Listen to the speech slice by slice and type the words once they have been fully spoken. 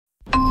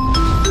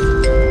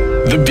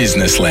The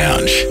Business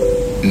Lounge.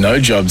 No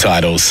job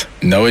titles,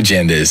 no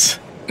agendas,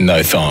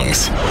 no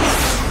thongs.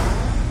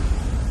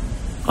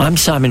 I'm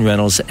Simon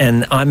Reynolds,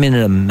 and I'm in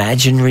an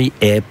imaginary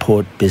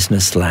airport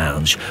business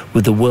lounge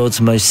with the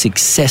world's most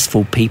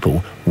successful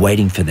people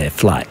waiting for their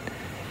flight.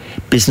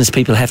 Business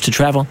people have to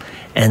travel,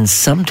 and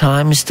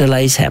sometimes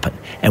delays happen,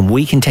 and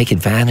we can take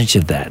advantage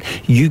of that.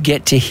 You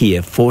get to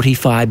hear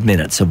 45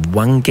 minutes of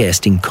one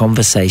guest in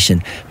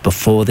conversation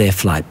before their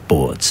flight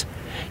boards.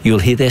 You'll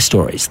hear their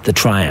stories, the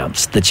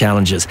triumphs, the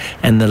challenges,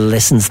 and the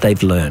lessons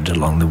they've learned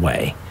along the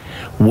way.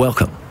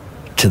 Welcome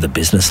to the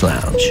Business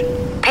Lounge.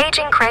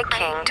 Paging Craig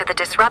King to the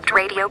Disrupt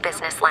Radio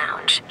Business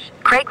Lounge.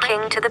 Craig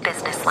King to the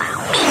Business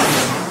Lounge.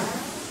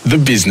 The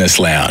Business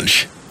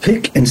Lounge.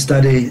 Pick and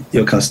study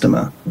your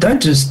customer. Don't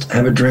just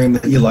have a dream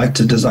that you like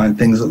to design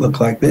things that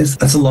look like this.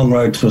 That's a long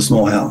road to a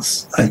small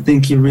house. I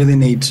think you really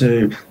need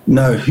to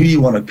know who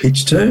you want to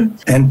pitch to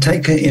and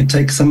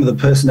take some of the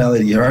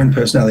personality, your own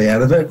personality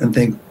out of it, and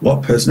think,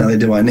 what personality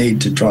do I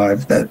need to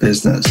drive that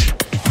business?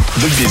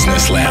 The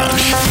Business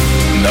Lounge.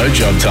 No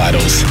job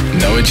titles,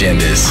 no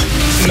agendas,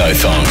 no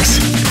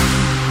thongs.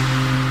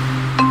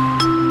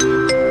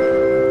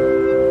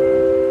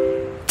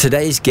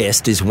 Today's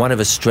guest is one of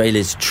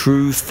Australia's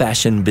true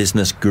fashion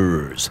business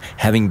gurus,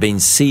 having been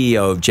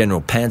CEO of General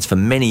Pants for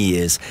many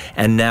years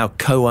and now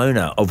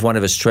co-owner of one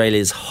of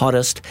Australia's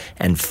hottest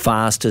and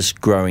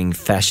fastest growing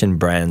fashion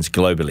brands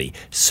globally,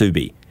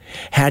 Ksubi.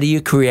 How do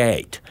you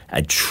create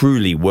a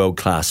truly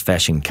world-class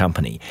fashion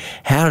company?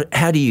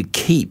 How do you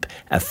keep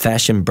a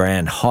fashion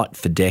brand hot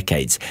for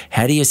decades?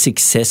 How do you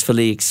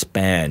successfully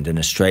expand an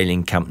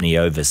Australian company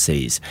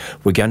overseas?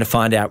 We're going to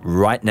find out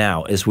right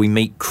now as we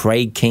meet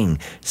Craig King,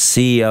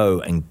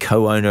 CEO and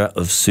co-owner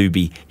of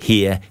Ksubi,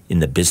 here in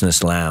the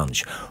Business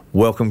Lounge.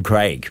 Welcome,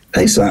 Craig.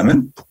 Hey,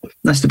 Simon.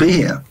 Nice to be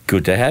here.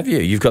 Good to have you.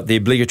 You've got the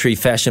obligatory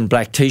fashion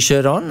black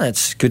T-shirt on.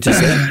 That's good to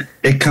see.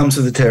 It comes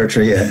with the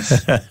territory,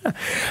 yes.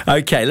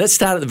 Okay, let's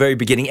start at the very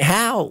beginning.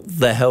 How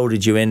the hell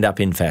did you end up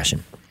in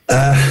fashion?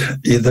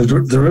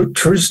 The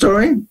true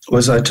story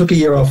was I took a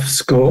year off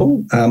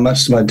school,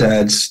 much to my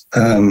dad's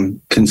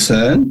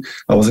concern.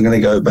 I wasn't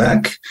going to go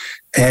back.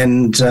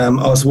 And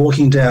I was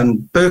walking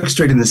down Burke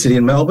Street in the city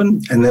in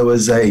Melbourne, and there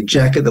was a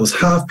jacket that was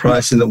half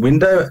price in the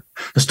window,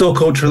 a store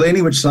called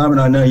Trelawney, which, Simon,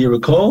 I know you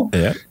recall.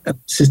 Yeah. And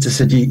my sister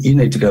said, you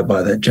need to go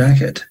buy that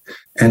jacket.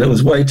 And it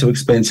was way too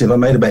expensive. I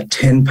made about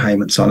 10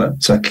 payments on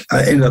it. So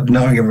I ended up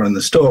knowing everyone in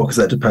the store because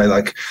they had to pay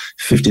like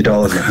 $50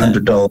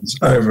 and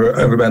 $100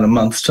 over about a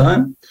month's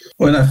time.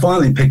 When I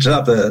finally picked it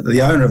up,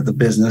 the owner of the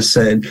business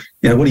said,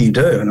 what do you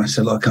do? And I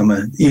said, look, I'm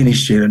a uni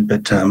student,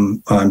 but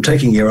I'm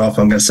taking a year off.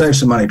 I'm going to save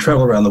some money,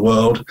 travel around the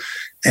world.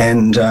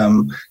 And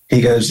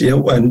he goes,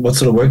 and what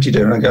sort of work do you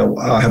do? And I go,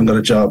 I haven't got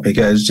a job. He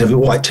goes, do you have a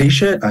white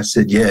T-shirt? I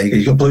said, yeah. He goes,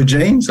 you got blue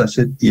jeans? I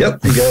said,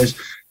 yep. He goes,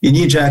 your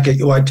new jacket,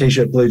 your white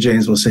T-shirt, blue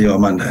jeans, we'll see you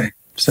on Monday.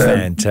 So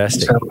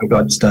fantastic. That's how I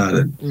got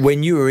started.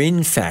 When you were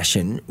in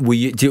fashion,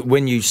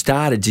 when you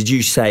started, did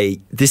you say,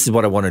 this is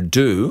what I want to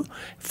do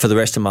for the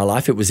rest of my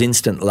life? It was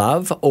instant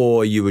love,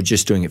 or you were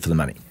just doing it for the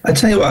money? I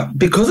tell you what,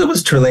 because it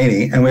was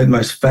Trelawney and we had the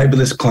most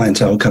fabulous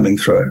clientele coming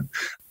through,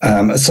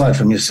 aside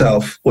from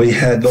yourself, we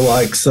had the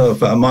likes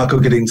of Michael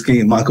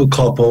Gudinski, Michael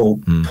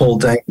Koppel, Paul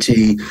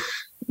Dainty,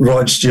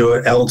 Rod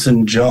Stewart,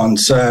 Elton John.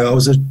 So I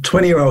was a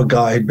 20-year-old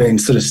guy who'd been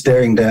sort of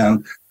staring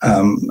down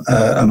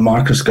a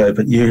microscope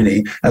at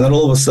uni, and then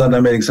all of a sudden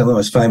I'm meeting some of the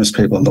most famous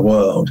people in the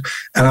world.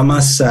 And I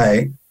must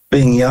say,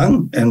 being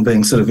young and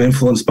being sort of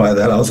influenced by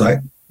that, I was like,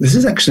 this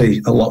is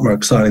actually a lot more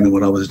exciting than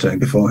what I was doing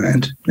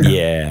beforehand.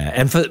 Yeah.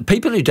 And for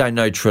people who don't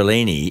know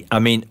Trelawney, I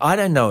mean, I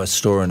don't know a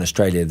store in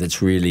Australia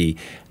that's really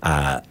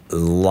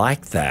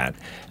like that,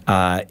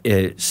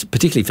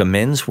 particularly for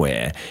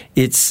menswear.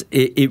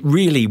 It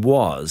really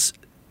was,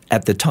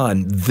 at the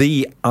time,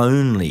 the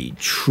only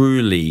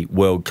truly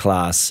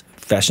world-class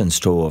fashion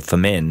store for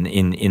men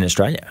in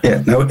Australia.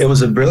 Yeah, no, it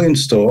was a brilliant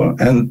store,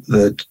 and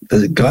the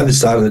guy that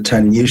started it,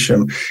 Tony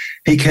Newsham,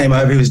 he came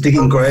over. He was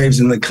digging graves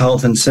in the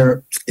Carlton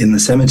in the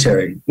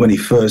cemetery when he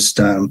first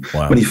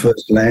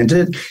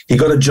landed. He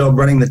got a job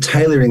running the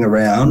tailoring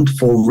around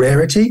for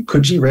Rarity,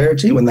 Coogee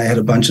Rarity, when they had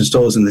a bunch of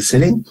stores in the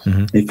city.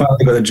 Mm-hmm. He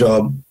finally got a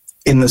job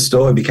in the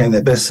store. He became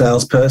their best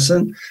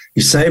salesperson.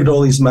 He saved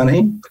all his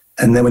money,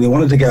 and then when he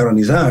wanted to go out on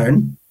his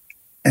own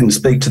and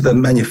speak to the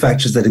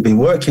manufacturers that he'd been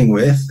working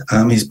with,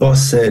 his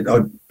boss said,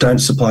 don't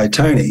supply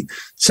Tony.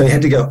 So he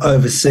had to go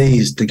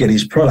overseas to get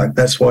his product.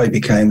 That's why he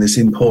became this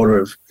importer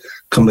of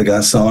Comme des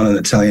Garçons and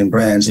Italian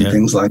brands and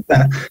things like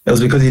that. It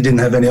was because he didn't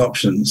have any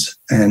options.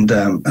 And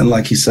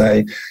like you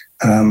say,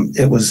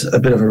 it was a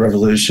bit of a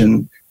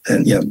revolution.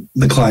 And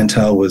the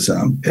clientele was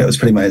it was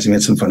pretty amazing. We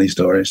had some funny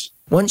stories.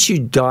 Once you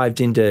dived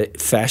into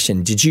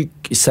fashion, did you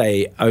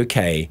say,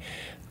 okay,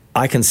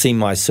 I can see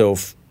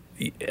myself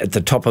at the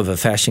top of a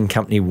fashion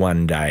company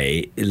one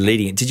day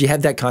leading it? Did you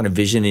have that kind of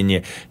vision in your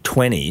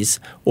 20s,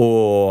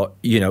 or,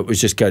 it was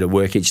just go to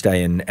work each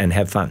day and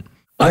have fun?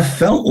 I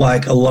felt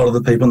like a lot of the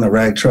people in the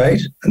rag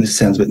trade, and this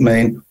sounds a bit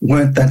mean,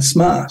 weren't that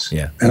smart.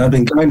 Yeah. And I've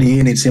been going to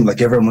uni, it seemed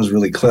like everyone was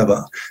really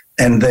clever.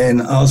 And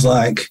then I was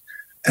like,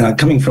 And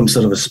coming from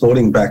sort of a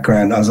sporting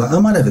background, I was like, I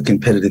might have a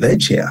competitive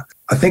edge here.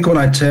 I think when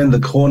I turned the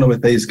corner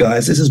with these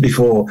guys, this is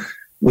before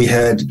we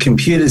had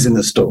computers in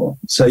the store.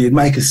 So you'd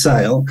make a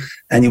sale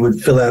and you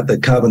would fill out the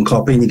carbon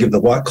copy and you give the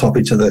white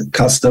copy to the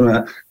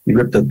customer. You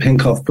rip the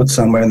pink off, put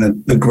somewhere,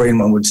 and the green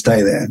one would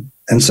stay there.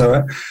 And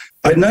so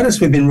I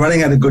noticed we'd been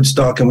running out of good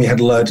stock and we had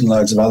loads and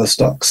loads of other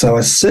stock. So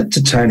I said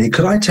to Tony,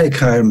 could I take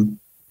home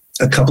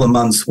a couple of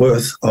months'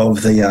 worth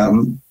of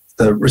the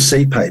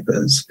receipt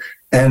papers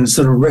and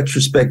sort of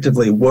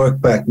retrospectively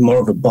work back more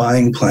of a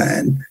buying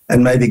plan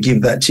and maybe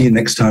give that to you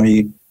next time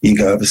you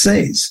go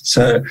overseas?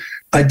 So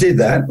I did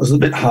that. It was a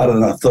bit harder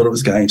than I thought it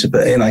was going to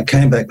be. And I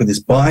came back with this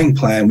buying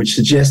plan, which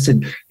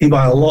suggested he'd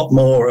buy a lot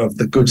more of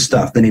the good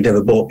stuff than he'd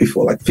ever bought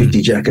before, like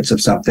 50 jackets of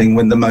something,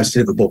 when the most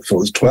he'd ever bought before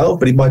was 12,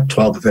 but he'd buy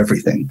 12 of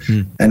everything.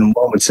 And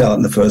one would sell it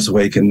in the first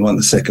week and one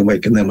the second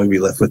week, and then we'd be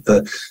left with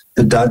the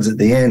duds at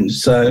the end.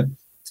 So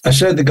I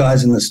showed the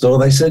guys in the store.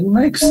 They said,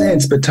 makes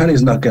sense, but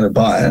Tony's not going to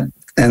buy it.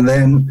 And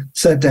then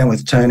sat down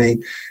with Tony.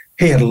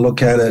 He had a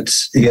look at it.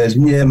 He goes,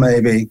 yeah,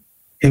 maybe.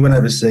 He went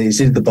overseas,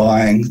 did the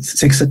buying.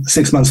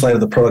 Six months later,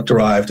 the product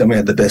arrived and we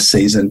had the best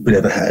season we'd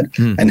ever had.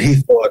 And he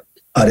thought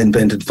I'd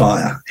invented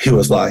fire. He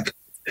was like,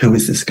 who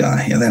is this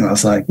guy? And then I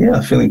was like,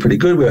 yeah, feeling pretty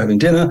good. We were having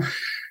dinner.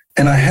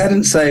 And I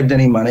hadn't saved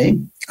any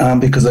money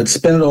because I'd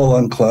spent it all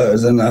on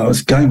clothes. And I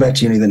was going back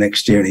to uni the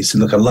next year. And he said,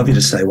 look, I'd love you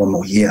to stay one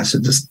more year. I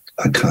said,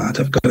 I can't.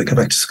 I've got to go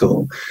back to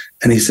school.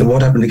 And he said,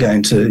 what happened to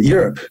going to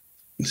Europe?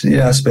 I said,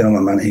 yeah, I spent all my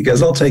money. He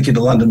goes, I'll take you to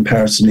London,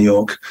 Paris, and New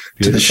York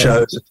to the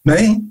shows with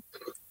me.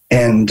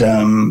 And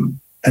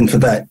for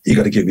that, you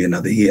got to give me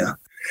another year.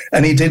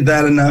 And he did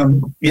that.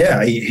 And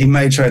he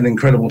made sure I had an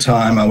incredible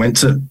time. I went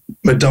to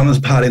Madonna's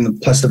party in the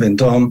Place de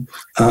Vendôme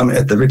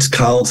at the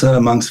Ritz-Carlton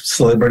amongst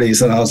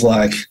celebrities. And I was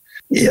like,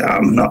 yeah,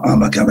 I'm not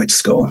going back to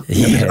school.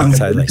 Yeah,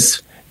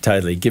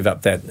 totally. Give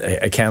up that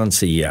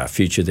accountancy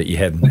future that you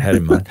had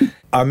in mind.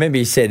 I remember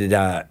you said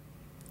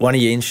one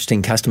of your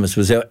interesting customers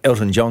was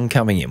Elton John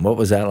coming in. What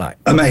was that like?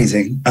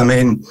 Amazing. I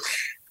mean,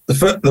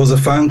 there was a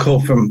phone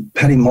call from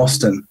Patty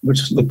Mostyn,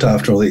 which looked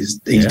after all these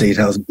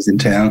details in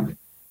town,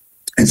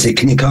 and said,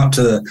 "Can you come up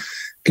to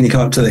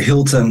the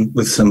Hilton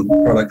with some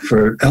product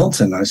for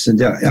Elton?" I said,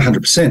 "Yeah,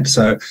 100%."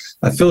 So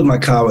I filled my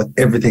car with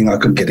everything I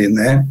could get in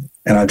there,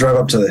 and I drove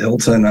up to the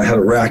Hilton. I had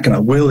a rack, and I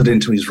wheeled it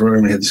into his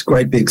room. He had this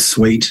great big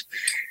suite.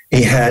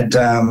 He had,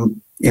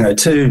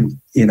 two,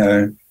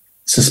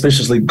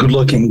 suspiciously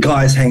good-looking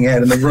guys hanging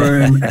out in the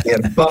room. And he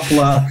had a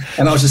butler,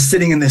 and I was just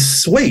sitting in this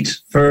suite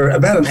for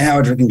about an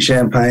hour drinking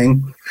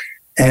champagne.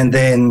 And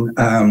then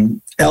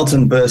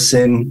Elton bursts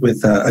in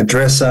with a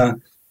dresser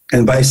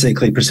and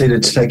basically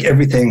proceeded to take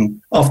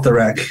everything off the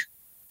rack,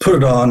 put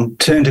it on,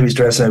 turn to his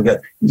dresser and go,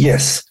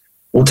 yes,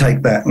 we'll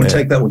take that. We'll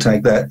take that. We'll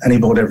take that. And he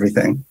bought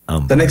everything.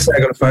 The next day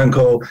I got a phone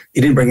call. He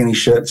didn't bring any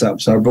shirts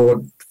up, so I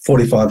brought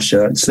 45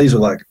 shirts. These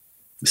were like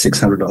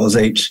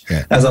 $600 each.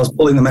 Yeah. As I was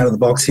pulling them out of the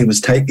box, he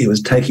was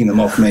taking them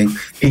off me.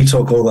 He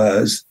took all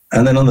those.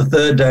 And then on the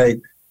third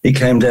day, he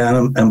came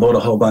down and bought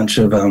a whole bunch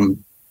of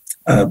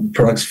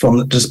products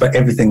from just about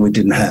everything we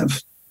didn't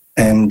have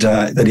and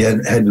that he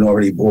hadn't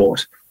already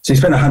bought. So he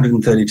spent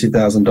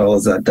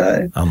 $132,000 that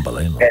day.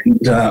 Unbelievable.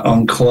 And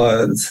on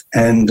clothes.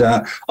 And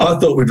I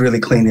thought we'd really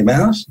cleaned him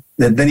out.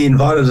 Then he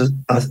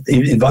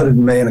invited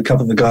me and a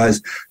couple of the guys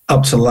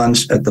up to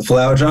lunch at the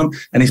Flower Drum,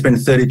 and he spent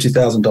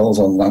 $32,000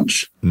 on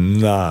lunch.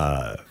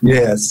 No.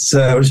 Yes.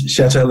 So it was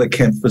Chateau Le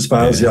Kemp as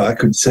far as the eye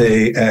could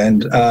see.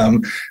 And I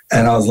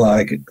was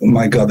like, oh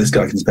my God, this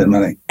guy can spend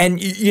money.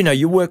 And,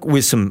 you work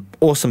with some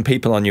awesome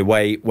people on your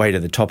way to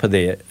the top of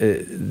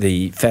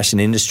the fashion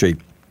industry.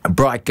 A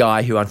bright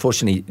guy who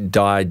unfortunately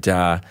died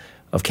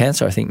of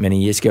cancer, I think,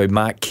 many years ago,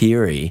 Mark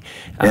Keary.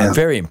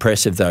 Very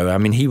impressive, though. I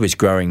mean, he was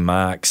growing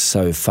Mark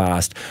so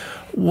fast.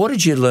 What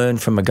did you learn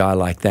from a guy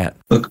like that?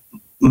 Look,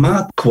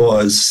 Mark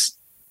was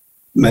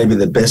maybe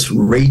the best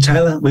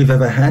retailer we've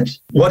ever had.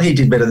 What he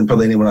did better than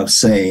probably anyone I've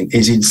seen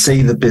is he'd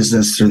see the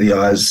business through the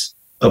eyes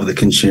of the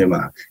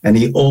consumer, and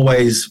he would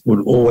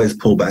always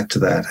pull back to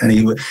that. And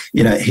he was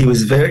a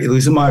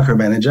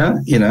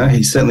micromanager.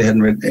 He certainly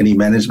hadn't read any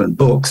management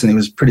books, and he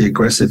was pretty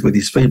aggressive with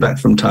his feedback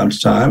from time to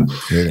time.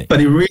 Really?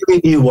 But he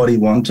really knew what he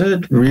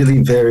wanted,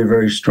 really very,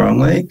 very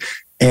strongly.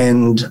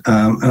 And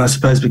I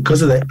suppose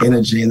because of that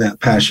energy and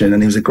that passion,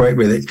 and he was a great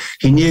reader,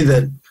 he knew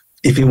that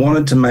if he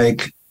wanted to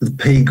make the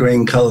pea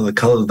green colour the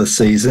colour of the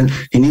season,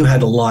 he knew how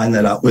to line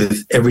that up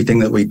with everything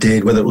that we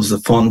did, whether it was the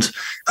font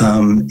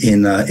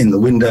in the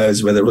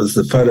windows, whether it was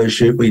the photo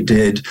shoot we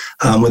did,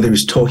 whether he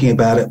was talking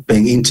about it,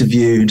 being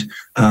interviewed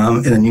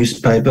in a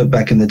newspaper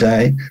back in the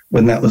day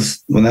when that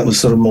was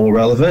sort of more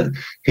relevant.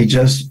 He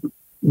just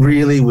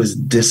really was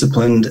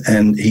disciplined,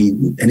 and he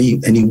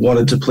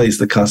wanted to please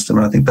the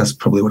customer. I think that's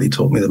probably what he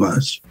taught me the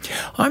most.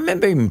 I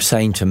remember him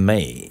saying to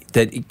me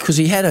that because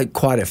he had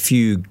quite a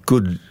few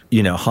good,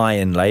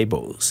 high-end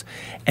labels,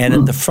 and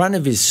at the front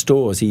of his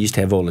stores he used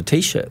to have all the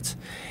T-shirts.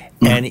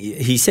 And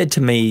he said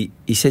to me,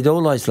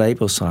 all those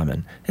labels,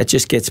 Simon, that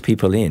just gets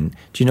people in.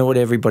 Do you know what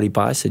everybody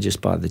buys? They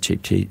just buy the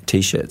cheap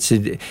T-shirts.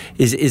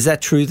 Is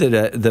that true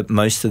that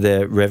most of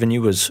their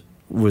revenue was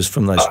was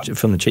from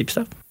the cheap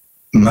stuff?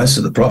 Most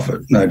of the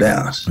profit, no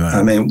doubt. Right.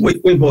 I mean,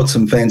 we bought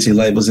some fancy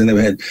labels in there.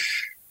 We had,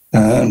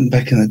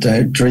 back in the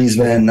day, Dries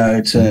Van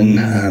Noten,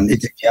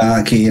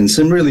 Itagaki, and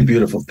some really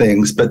beautiful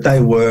things. But they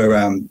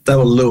were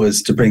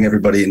lures to bring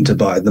everybody in to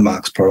buy the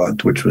Marks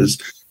product, which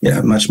was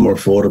much more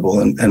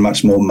affordable and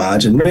much more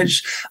margin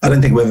rich. I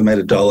don't think we ever made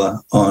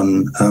 $1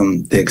 on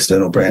the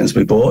external brands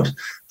we bought,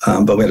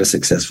 but we had a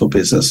successful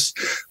business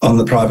on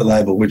the private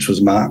label, which was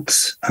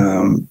Marks.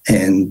 And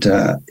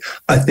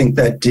I think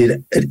that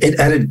it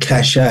added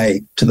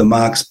cachet to the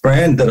Marks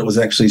brand, that it was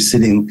actually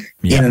sitting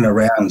in and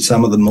around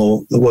some of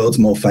the world's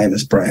more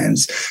famous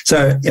brands.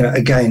 So,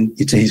 again,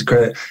 to his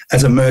credit,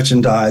 as a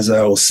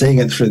merchandiser, or seeing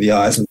it through the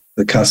eyes of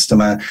the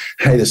customer,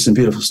 hey, there's some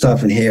beautiful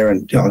stuff in here,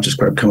 and I'll just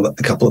grab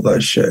a couple of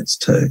those shirts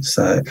too.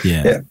 So,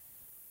 yeah,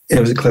 he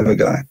was a clever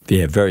guy.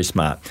 Yeah, very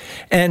smart.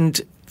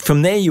 And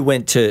from there, you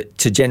went to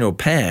General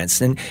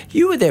Pants, and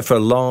you were there for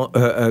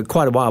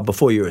quite a while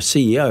before you were a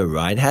CEO,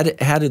 right?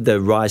 How did the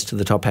rise to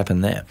the top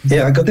happen there?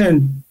 Yeah, I got there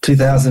in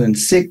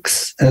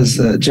 2006 as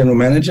a general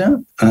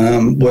manager,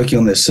 working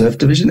on their surf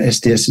division,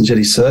 SDS and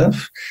Jetty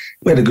Surf.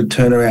 We had a good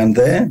turnaround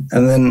there,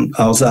 and then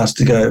I was asked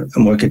to go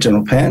and work at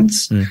General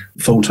Pants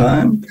full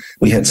time.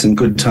 We had some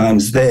good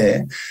times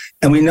there.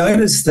 And we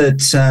noticed that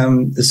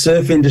the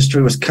surf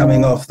industry was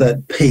coming off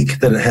that peak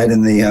that it had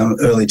in the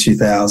early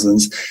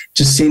 2000s,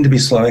 just seemed to be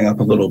slowing up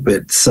a little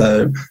bit.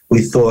 So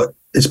we thought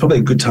it's probably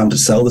a good time to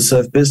sell the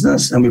surf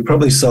business, and we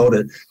probably sold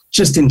it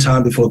just in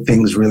time before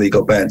things really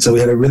got bad. So we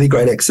had a really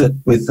great exit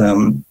with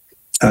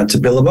to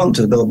Billabong,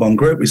 to the Billabong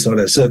Group. We sold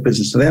our surf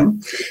business to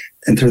them.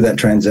 And through that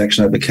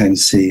transaction, I became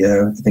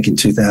CEO, I think in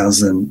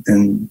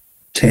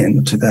 2010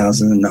 or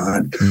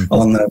 2009,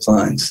 along those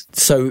lines.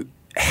 So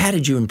how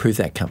did you improve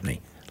that company?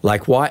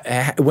 Like,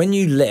 why? When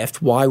you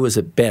left, why was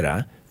it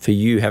better for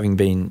you having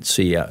been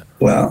CEO?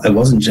 Well, it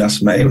wasn't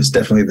just me. It was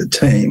definitely the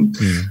team.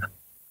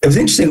 It was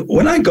interesting.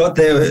 When I got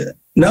there,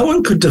 no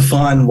one could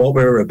define what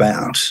we were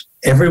about.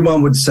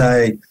 Everyone would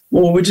say,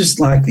 well, we're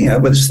just like,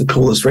 we're just the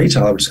coolest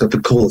retailer. We've just got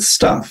the coolest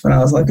stuff. And I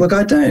was like, look,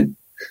 I don't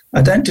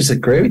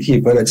disagree with you,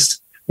 but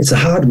it's a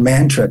hard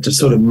mantra to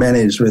sort of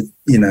manage with,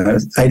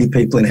 80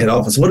 people in head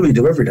office. What do we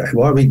do every day?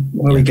 Why are we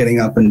getting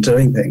up and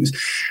doing things?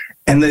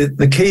 And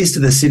the keys to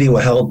the city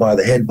were held by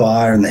the head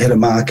buyer and the head of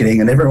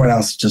marketing, and everyone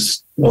else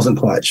just wasn't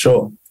quite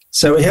sure.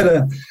 So we had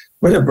a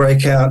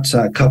breakout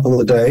couple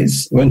of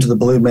days, went to the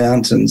Blue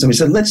Mountains, and we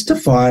said, let's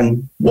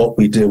define what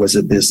we do as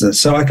a business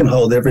so I can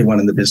hold everyone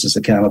in the business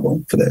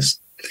accountable for this.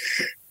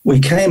 We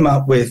came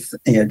up with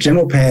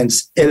General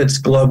Pants edits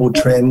global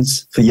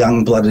trends for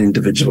young-blooded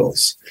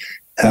individuals.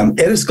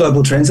 Edits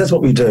global trends, that's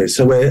what we do.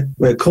 So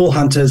we're cool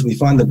hunters. We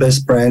find the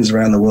best brands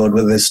around the world,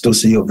 whether they're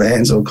Stussy or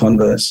Vans or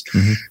Converse.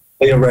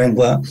 Or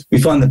Wrangler. We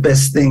find the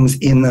best things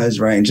in those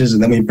ranges,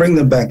 and then we bring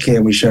them back here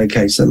and we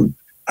showcase them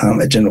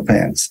at General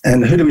Pants.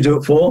 And who do we do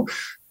it for?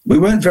 We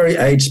weren't very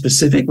age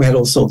specific. We had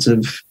all sorts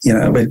of, we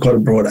had quite a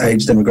broad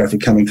age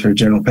demographic coming through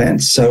General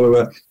Pants. So we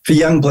were for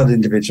young-blooded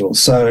individuals.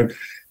 So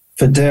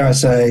for, dare I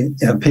say,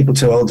 people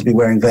too old to be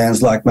wearing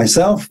Vans like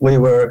myself, we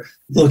were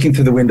looking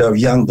through the window of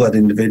young-blood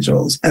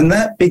individuals. And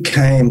that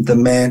became the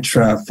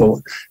mantra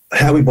for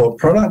how we bought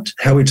product,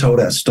 how we told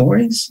our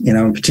stories,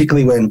 and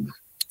particularly when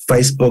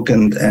Facebook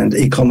and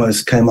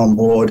e-commerce came on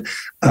board,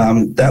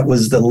 that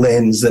was the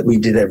lens that we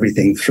did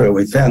everything through.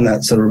 We found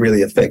that sort of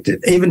really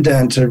effective, even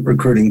down to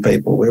recruiting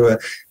people. We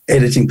were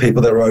editing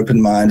people that were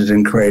open-minded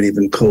and creative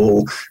and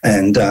cool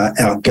and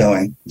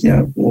outgoing.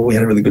 We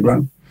had a really good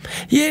run.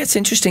 Yeah, it's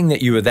interesting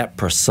that you were that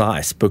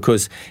precise,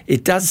 because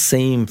it does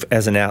seem,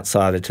 as an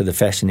outsider to the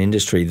fashion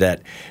industry,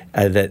 that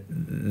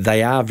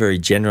they are very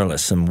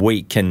generalists and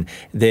weak, and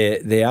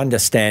their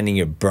understanding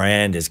of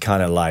brand is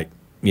kind of like,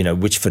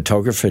 which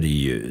photographer to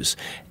use.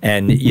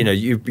 And,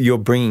 you're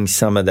bringing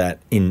some of that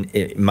in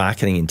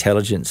marketing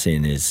intelligence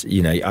in is,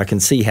 I can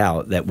see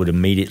how that would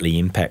immediately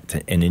impact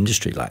an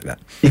industry like that.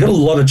 You've got a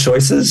lot of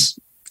choices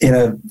in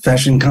a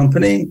fashion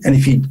company, and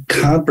if you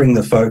can't bring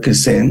the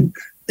focus in,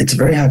 it's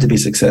very hard to be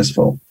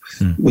successful.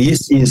 We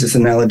used to use this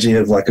analogy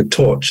of like a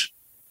torch.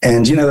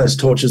 And those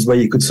torches where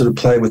you could sort of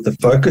play with the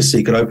focus, so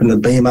you could open the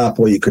beam up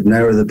or you could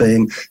narrow the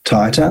beam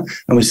tighter.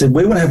 And we said,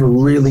 we want to have a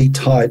really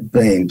tight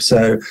beam.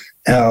 So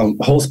our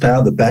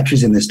horsepower, the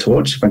batteries in this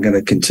torch, if I'm going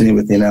to continue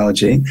with the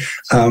analogy,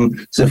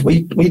 so if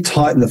we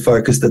tighten the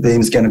focus, the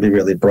beam's going to be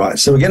really bright.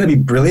 So we're going to be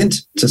brilliant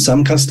to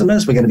some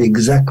customers. We're going to be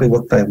exactly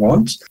what they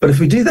want. But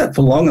if we do that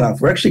for long enough,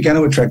 we're actually going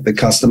to attract the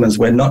customers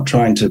we're not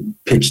trying to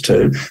pitch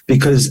to,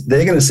 because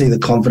they're going to see the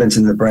confidence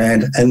in the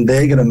brand and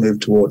they're going to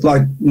move toward,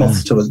 like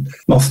moth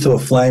to a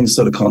flame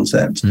sort of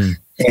concept.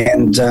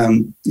 And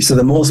so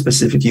the more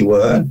specific you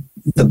were,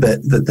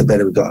 the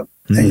better we got.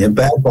 And your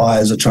bad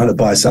buyers are trying to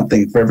buy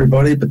something for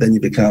everybody, but then you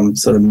become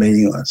sort of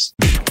meaningless.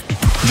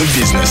 The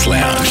Business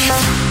Lounge.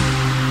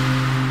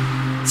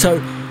 So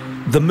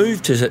the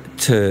move to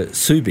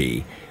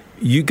Ksubi,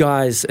 you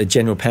guys at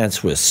General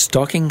Pants were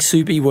stocking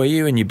Ksubi, were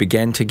you? And you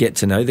began to get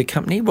to know the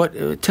company.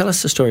 Tell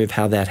us the story of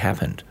how that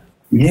happened.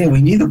 Yeah,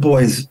 we knew the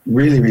boys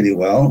really, really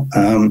well.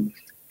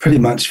 Pretty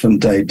much from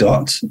day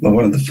dot.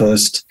 One of the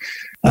first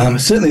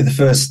Certainly the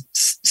first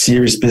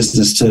serious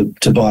business to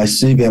buy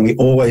Ksubi, and we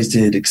always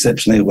did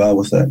exceptionally well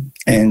with it.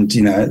 And,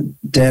 you know,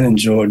 Dan and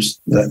George,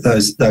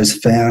 those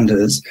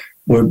founders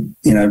were,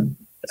 you know,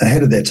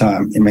 ahead of their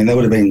time. I mean, they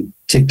would have been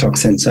TikTok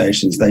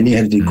sensations. They knew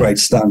how to do great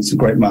stunts and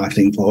great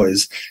marketing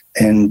ploys.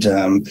 And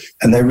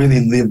they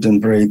really lived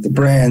and breathed the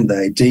brand.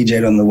 They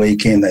DJ'd on the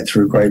weekend. They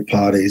threw great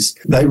parties.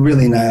 They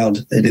really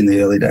nailed it in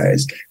the early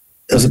days.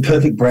 It was a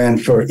perfect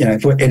brand for, you know,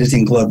 if we're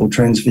editing global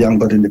trends for young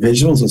blood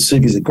individuals,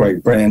 Ksubi is a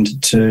great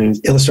brand to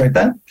illustrate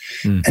that.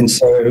 And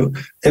so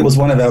it was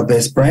one of our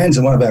best brands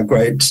and one of our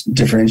great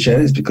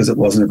differentiators because it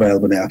wasn't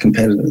available to our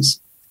competitors.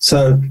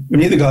 So we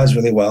knew the guys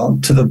really well,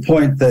 to the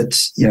point that,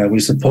 you know, we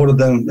supported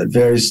them at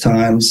various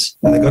times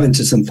and they got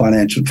into some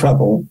financial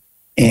trouble,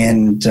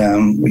 and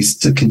we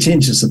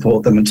continued to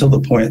support them until the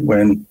point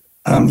when,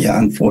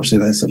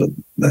 unfortunately,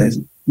 they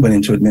went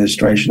into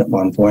administration at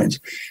one point.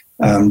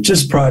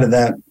 Just prior to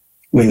that,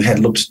 we had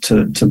looked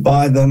to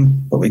buy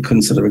them, but we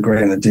couldn't sort of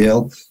agree on a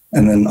deal.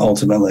 And then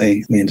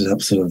ultimately we ended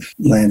up sort of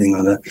landing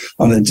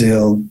on a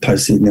deal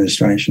post the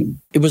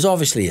administration. It was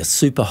obviously a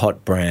super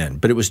hot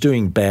brand, but it was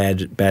doing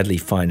badly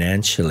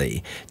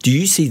financially. Do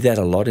you see that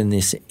a lot in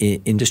this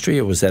industry,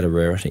 or was that a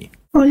rarity?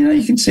 Oh, you know,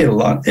 you can see it a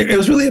lot. It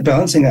was really a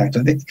balancing act.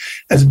 I think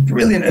as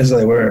brilliant as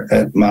they were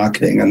at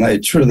marketing, and they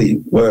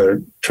truly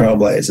were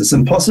trailblazers,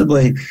 and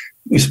possibly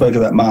we spoke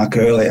about Mark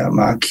earlier,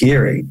 Mark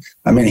Keary.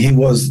 I mean, he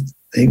was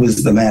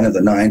the man of the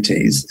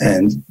 90s,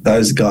 and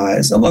those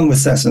guys, along with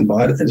Sass and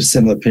Bite at a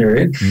similar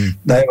period,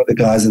 they were the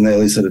guys in the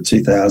early sort of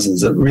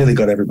 2000s that really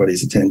got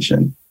everybody's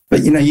attention.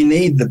 But, you know, you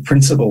need the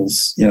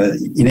principles, you know,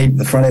 you need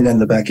the front end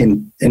and the back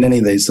end in any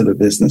of these sort of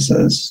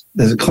businesses.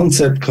 There's a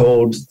concept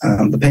called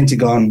the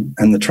Pentagon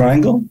and the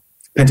Triangle.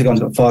 Pentagon's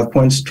got 5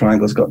 points,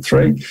 Triangle's got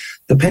 3.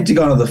 The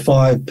Pentagon are the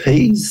 5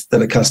 Ps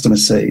that a customer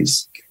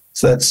sees.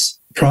 So that's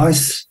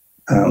price,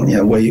 you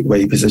know, where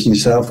you position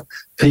yourself,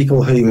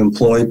 people who you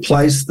employ,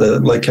 place, the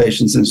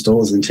locations in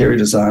stores, interior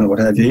design, what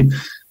have you,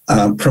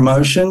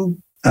 promotion,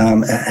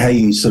 how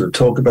you sort of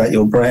talk about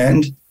your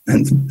brand,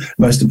 and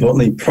most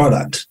importantly,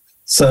 product.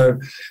 So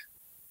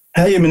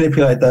how you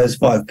manipulate those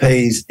 5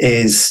 Ps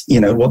is, you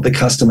know, what the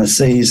customer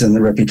sees and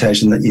the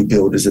reputation that you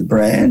build as a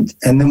brand.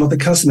 And then what the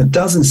customer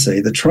doesn't see,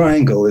 the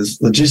triangle,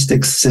 is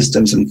logistics,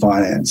 systems, and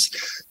finance.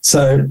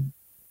 So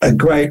a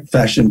great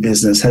fashion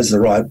business has the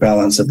right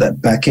balance of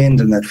that back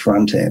end and that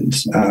front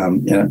end.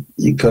 You know,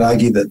 you could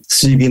argue that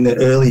Ksubi in the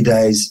early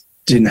days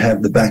didn't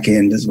have the back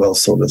end as well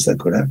sorted as they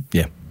could have.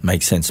 Yeah,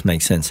 makes sense.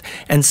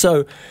 And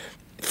so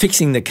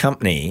fixing the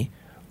company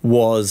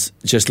was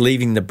just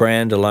leaving the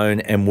brand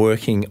alone and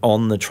working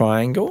on the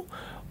triangle,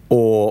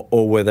 or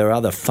were there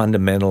other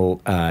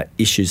fundamental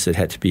issues that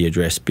had to be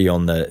addressed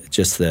beyond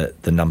just the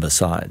number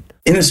side?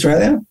 In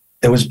Australia,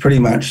 it was pretty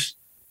much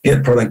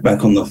get product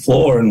back on the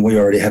floor, and we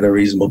already had a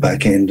reasonable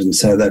back end, and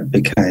so that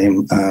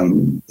became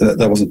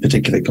that wasn't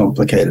particularly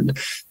complicated.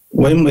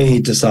 When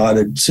we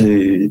decided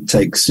to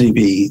take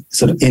Ksubi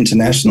sort of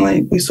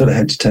internationally, we sort of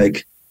had to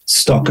take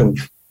stock of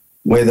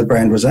where the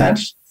brand was at.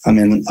 I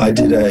mean, I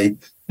did a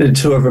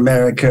tour of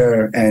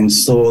America and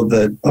saw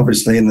that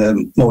obviously in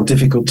the more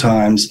difficult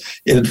times,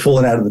 it had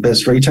fallen out of the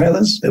best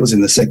retailers. It was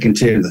in the second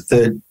tier, the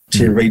third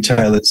tier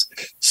retailers.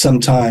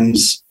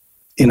 Sometimes,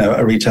 you know,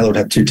 a retailer would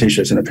have 2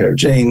 T-shirts and a pair of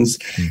jeans,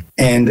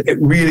 and it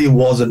really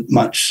wasn't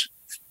much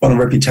on a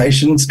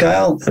reputation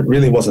scale. It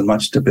really wasn't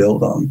much to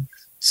build on.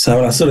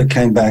 So I sort of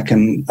came back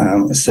and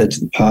said to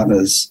the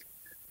partners,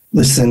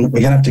 listen,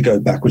 we're going to have to go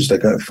backwards to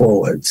go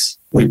forwards.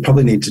 We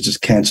probably need to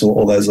just cancel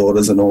all those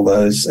orders and all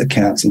those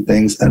accounts and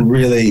things and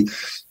really,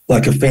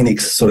 like a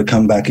phoenix, sort of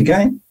come back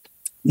again.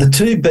 The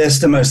 2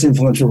 best and most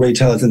influential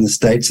retailers in the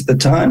States at the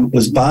time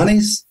was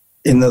Barney's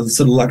in the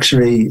sort of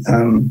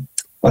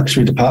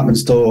luxury department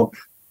store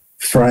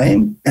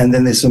frame, and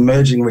then this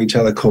emerging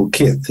retailer called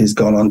Kith, who's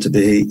gone on to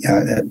be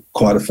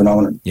quite a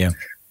phenomenon. Yeah.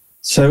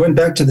 So I went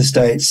back to the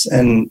States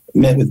and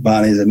met with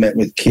Barney's and met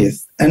with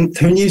Kith, and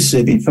who knew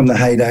Ksubi from the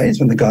heydays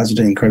when the guys were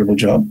doing an incredible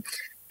job.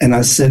 And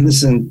I said,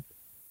 listen,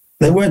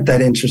 they weren't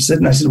that interested.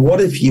 And I said, what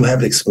if you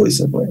have it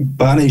exclusively?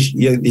 Barney's,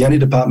 you're the only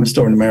department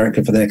store in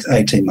America for the next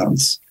 18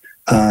 months.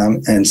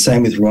 And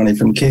same with Ronnie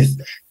from Kith.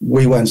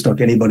 We won't stock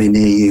anybody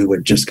near you.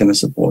 We're just going to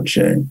support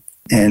you.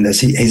 And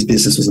as his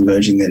business was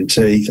emerging then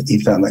too,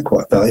 he found that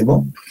quite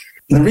valuable.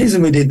 And the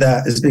reason we did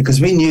that is because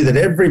we knew that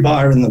every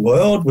buyer in the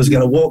world was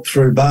going to walk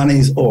through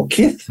Barney's or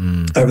Kith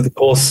over the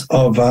course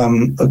of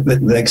the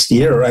next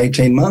year or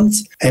 18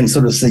 months and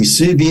sort of see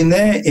Ksubi in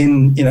there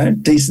in, you know,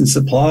 decent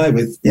supply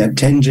with, you know,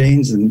 10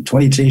 jeans and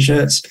 20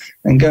 T-shirts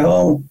and go,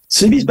 oh,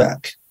 Ksubi's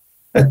back.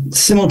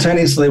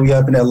 Simultaneously, we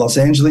opened our Los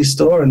Angeles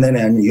store and then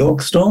our New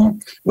York store.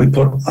 We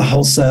put a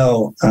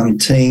wholesale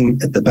team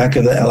at the back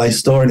of the LA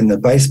store and in the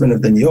basement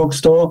of the New York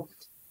store.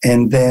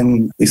 And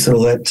then we sort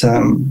of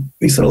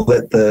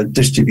let the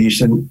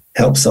distribution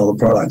help sell the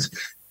product.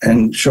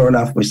 And sure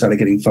enough, we started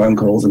getting phone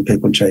calls and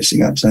people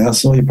chasing up saying, I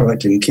saw your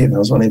product in Kith. I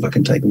was wondering if I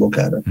can take a look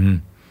at it.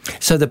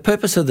 So the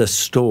purpose of the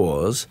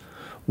stores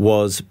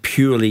was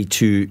purely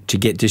to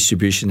get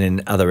distribution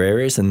in other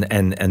areas and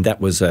that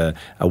was a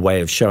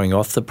way of showing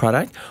off the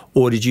product?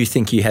 Or did you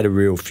think you had a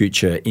real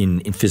future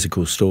in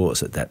physical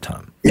stores at that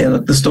time? Yeah,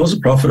 look, the stores are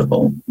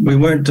profitable. We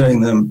weren't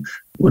doing them,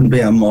 wouldn't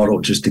be our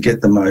model just to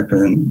get them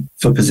open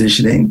for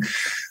positioning.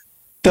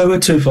 They were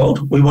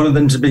twofold. We wanted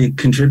them to be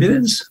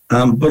contributors,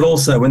 but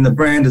also when the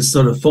brand has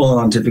sort of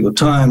fallen on difficult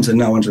times and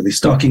no one's really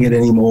stocking it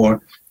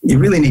anymore, you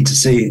really need to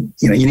see,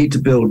 you need to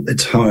build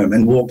its home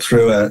and walk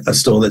through a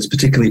store that's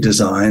particularly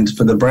designed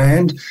for the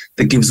brand,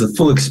 that gives the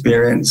full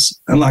experience.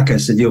 And like I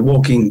said, you're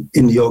walking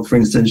in New York, for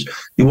instance,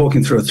 you're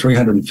walking through a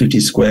 350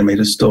 square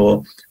metre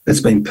store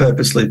that's been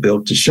purposely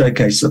built to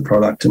showcase the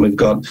product. And we've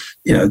got,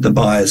 the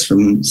buyers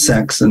from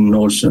Saks and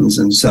Nordstrom's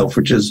and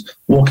Selfridges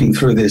walking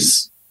through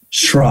this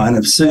shrine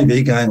of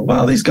Ksubi going,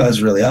 wow, these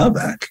guys really are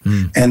back.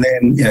 And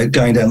then,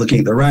 going down looking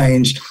at the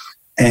range,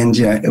 and,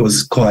 it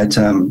was quite...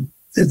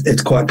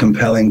 It's quite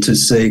compelling to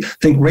see. I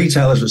think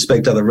retailers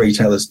respect other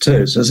retailers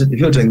too. So if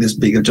you're doing this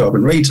bigger job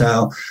in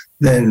retail,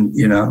 then,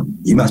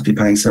 you must be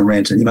paying some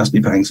rent and you must be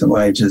paying some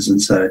wages.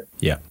 And so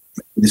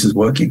this is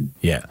working.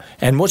 Yeah.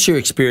 And what's your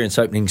experience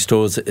opening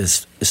stores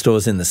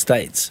in the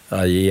States?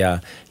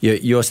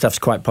 Your stuff's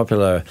quite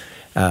popular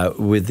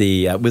with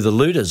the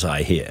looters,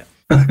 I hear.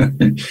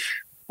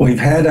 We've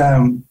had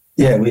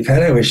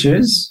our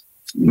issues,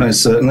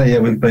 most certainly. Yeah,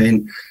 we've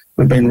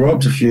been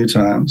robbed a few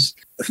times.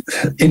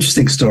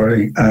 Interesting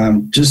story.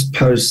 Just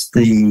post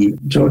the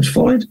George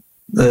Floyd,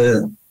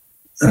 the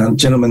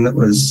gentleman that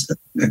was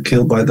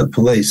killed by the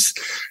police,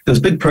 there was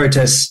big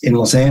protests in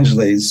Los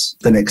Angeles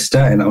the next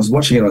day, and I was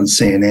watching it on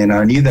CNN.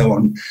 I knew they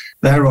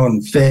were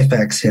on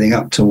Fairfax heading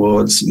up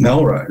towards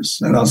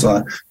Melrose, and I was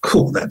like,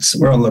 cool,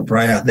 we're on La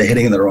Brea, they're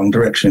heading in the wrong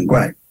direction,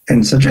 great.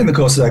 And so during the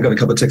course of the day, I got a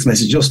couple of text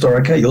messages, your store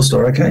okay,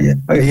 yeah.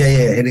 Okay,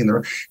 yeah,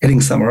 heading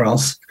somewhere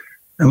else.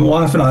 And my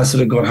wife and I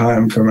sort of got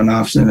home from an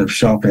afternoon of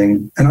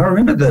shopping, and I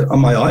remembered that on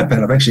my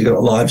iPad, I've actually got a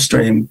live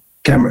stream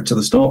camera to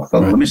the store. I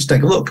thought, let me just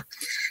take a look.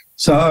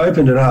 So I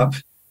opened it up,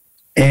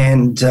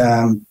 and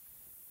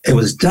it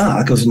was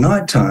dark. It was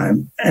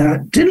nighttime, and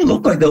it didn't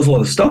look like there was a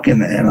lot of stock in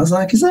there. And I was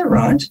like, is that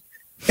right?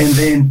 And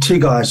then two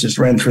guys just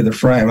ran through the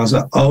frame. I was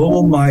like,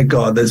 oh, my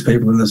God, there's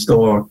people in the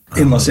store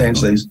in Los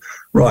Angeles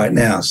right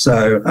now.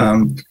 So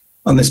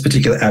on this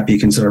particular app, you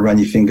can sort of run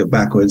your finger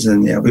backwards,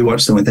 and we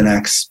watched them with an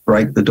axe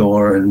break the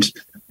door and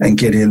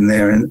get in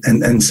there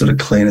and sort of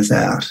clean us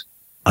out,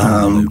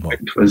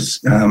 which was,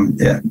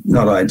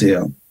 not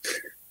ideal.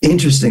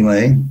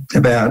 Interestingly,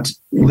 about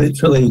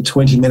literally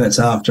 20 minutes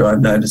after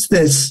I'd noticed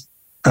this,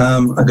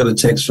 I got a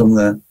text from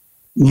the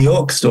New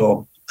York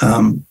store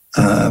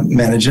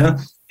manager.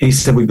 He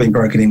said, we've been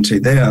broken into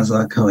there. I was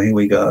like, oh, here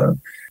we go.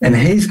 And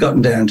he's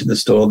gotten down to the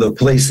store, the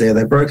police there,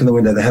 they've broken the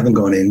window, they haven't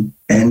gone in.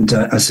 And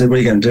I said, what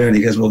are you going to do? And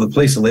he goes, well, the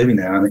police are leaving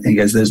now. And he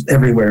goes, there's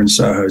everywhere in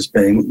Soho is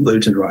being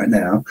looted right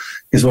now.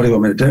 He goes, what do you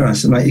want me to do? And I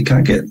said, mate, you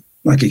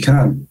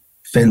can't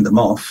fend them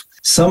off.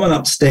 Someone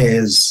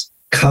upstairs,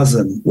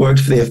 cousin, worked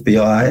for the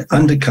FBI,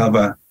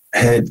 undercover,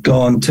 had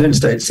turned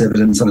state's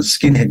evidence on a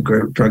skinhead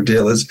group of drug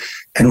dealers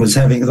and was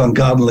on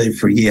garden leave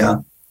for a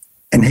year.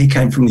 And he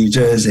came from New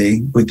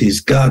Jersey with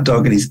his guard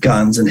dog and his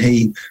guns, and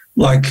he,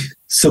 like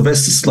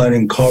Sylvester Stallone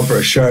in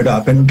Cobra, showed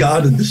up and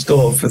guarded the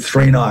store for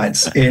 3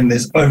 nights in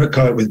this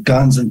overcoat with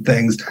guns and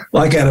things,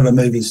 like out of a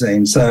movie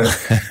scene. So,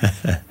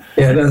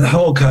 the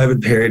whole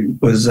COVID period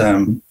was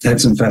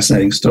had some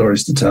fascinating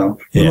stories to tell.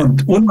 Yeah.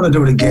 Wouldn't want to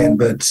do it again,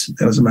 but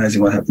it was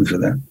amazing what happened for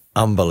that.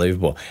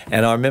 Unbelievable.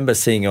 And I remember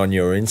seeing on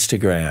your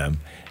Instagram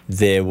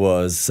there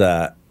was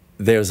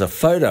a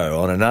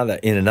photo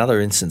in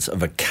another instance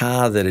of a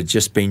car that had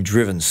just been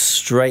driven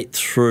straight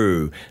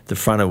through the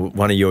front of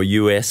one of your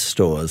US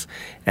stores,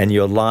 and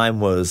your line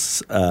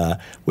was,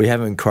 we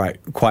haven't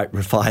quite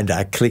refined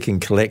our click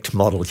and collect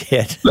model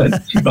yet.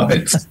 That's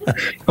right.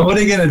 But what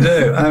are you going to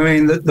do? I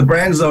mean, the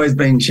brand's always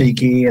been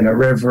cheeky and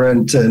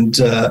irreverent, and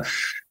a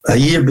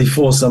year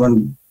before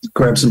someone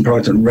grabbed some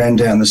product and ran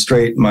down the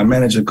street, my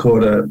manager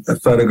caught a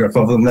photograph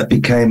of them. That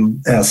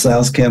became our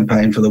sales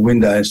campaign for the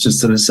windows, just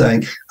sort of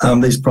saying,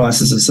 these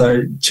prices are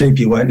so cheap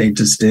you won't need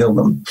to steal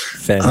them.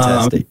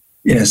 Fantastic.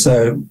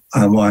 So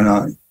why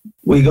not?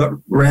 We got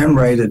ram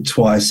raided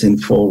twice in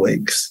 4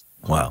 weeks.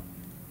 Wow.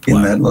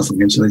 In that Los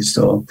Angeles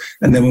store.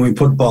 And then when we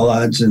put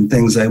bollards and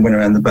things, they went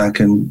around the back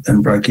and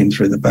broke in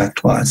through the back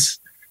twice.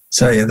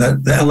 So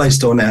the LA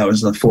store now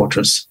is a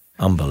fortress.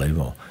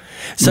 Unbelievable.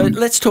 So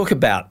let's talk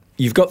about,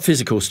 you've got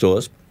physical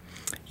stores,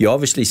 you're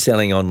obviously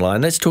selling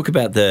online. Let's talk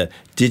about the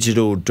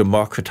digital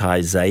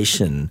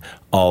democratization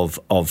of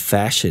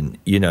fashion.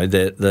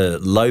 The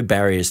low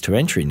barriers to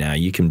entry now.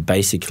 You can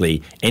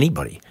basically,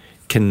 anybody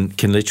can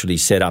literally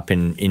set up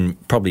in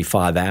probably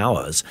 5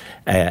 hours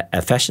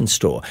a fashion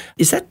store.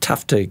 Is that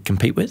tough to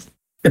compete with?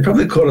 It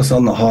probably caught us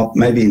on the hop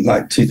maybe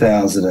like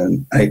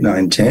 2008,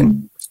 9,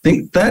 10. I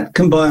think that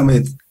combined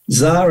with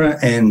Zara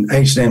and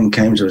H&M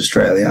came to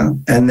Australia,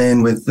 and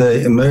then with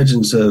the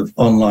emergence of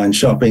online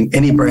shopping,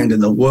 any brand in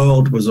the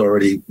world was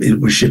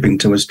shipping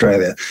to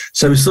Australia.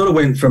 So we sort of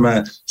went from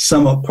a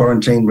somewhat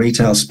quarantine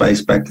retail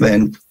space back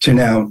then to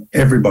now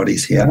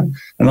everybody's here.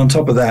 And on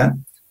top of that,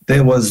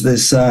 there was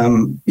this,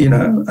 talented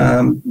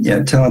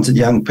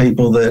young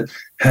people that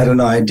had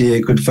an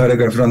idea, could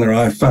photograph it on their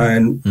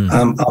iPhone,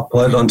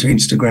 upload it onto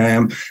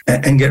Instagram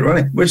and get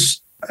running, which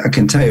I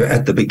can tell you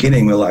at the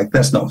beginning, we're like,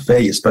 that's not fair.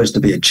 You're supposed to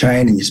be a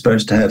chain and you're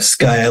supposed to have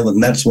scale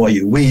and that's why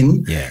you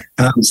win. Yeah.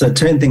 So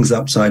turn things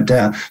upside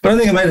down. But I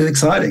think it made it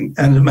exciting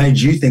and it made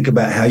you think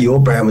about how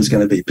your brand was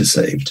going to be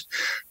perceived.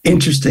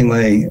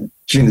 Interestingly,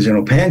 during the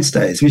General Pants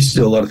days, we used to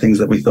do a lot of things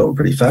that we thought were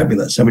pretty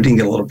fabulous and we didn't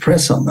get a lot of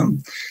press on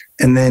them.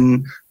 And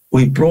then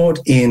we brought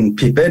in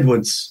Pip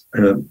Edwards,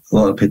 who a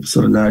lot of people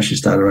sort of know. She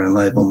started her own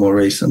label more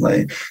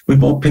recently. We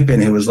brought Pip in,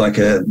 who was like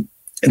an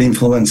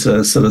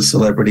influencer sort of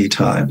celebrity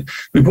type.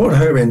 We brought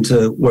her in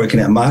to work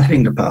in our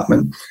marketing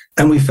department,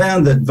 and we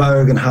found that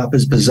Vogue and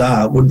Harper's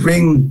Bazaar would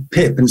ring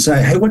Pip and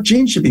say, hey, what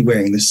jeans should be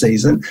wearing this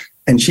season?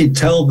 And she'd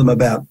tell them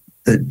about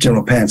the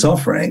General Pants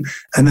offering,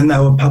 and then they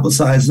would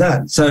publicise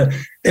that. So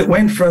it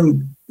went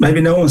from maybe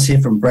no one wants to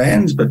hear from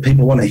brands, but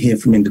people want to hear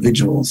from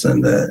individuals,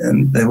 and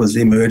there was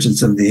the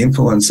emergence of the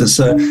influencers.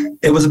 So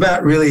it was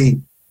about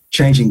really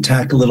changing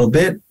tack a little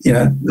bit. You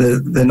know,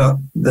 the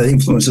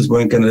influencers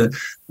weren't going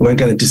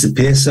to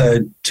disappear. So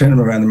turn them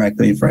around and make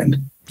them your friend.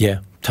 Yeah,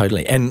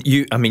 totally. And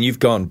you've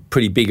gone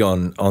pretty big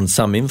on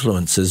some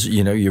influencers.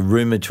 You know, you're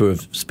rumoured to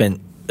have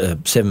spent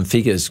 7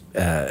 figures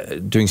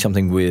doing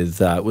something with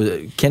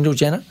Kendall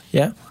Jenner.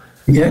 Yeah.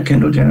 Yeah,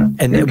 Kendall Jenner.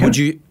 And would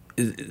you?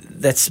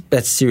 That's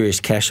serious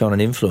cash on an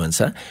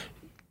influencer.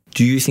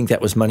 Do you think that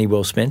was money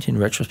well spent in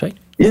retrospect?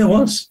 Yeah, it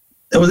was.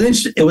 It was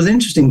an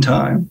interesting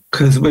time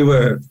because we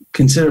were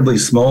considerably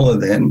smaller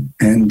then,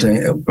 and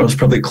it was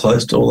probably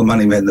close to all the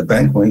money we had in the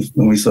bank when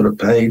we sort of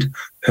paid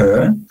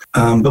her.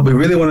 But we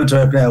really wanted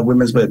to open our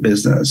women's wear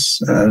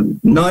business. 9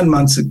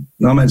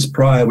 months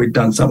prior, we'd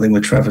done something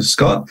with Travis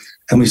Scott,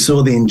 and we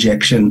saw the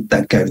injection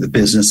that gave the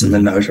business and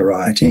the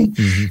notoriety.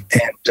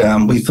 Mm-hmm.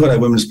 And we thought our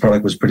women's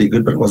product was pretty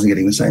good, but it wasn't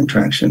getting the same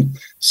traction.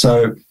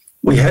 So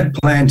we had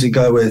planned to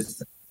go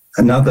with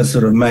another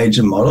sort of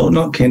major model,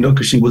 not Kendall,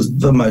 because she was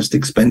the most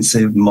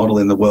expensive model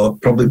in the world,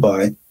 probably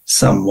by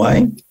some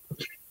way.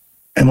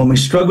 And when we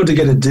struggled to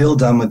get a deal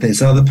done with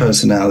this other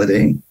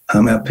personality,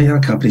 our PR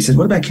company said,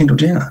 what about Kendall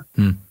Jenner?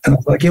 And I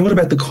was like, yeah, what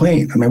about the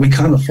Queen? I mean, we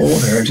can't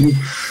afford her. And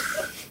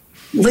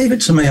leave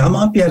it to me. I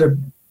might be able to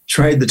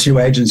trade the two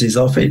agencies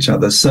off each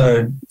other.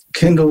 So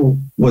Kendall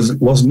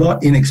was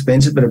not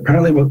inexpensive, but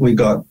apparently we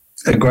got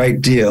a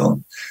great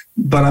deal.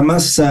 But I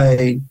must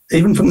say,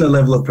 even from the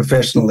level of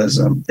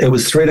professionalism, it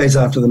was 3 days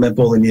after the Met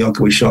Ball in New York,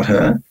 we shot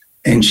her,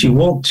 and she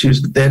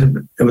was there.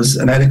 It was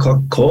an 8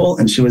 o'clock call,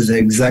 and she was there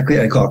exactly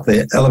 8 o'clock.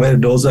 The elevator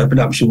doors opened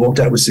up. She walked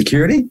out with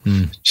security.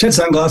 She had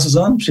sunglasses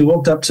on. She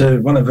walked up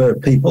to one of her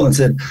people and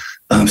said,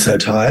 I'm so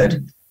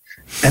tired.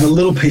 And a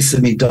little piece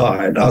of me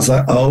died. I was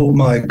like, oh,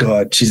 my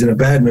God, she's in a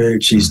bad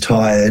mood. She's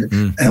tired,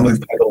 and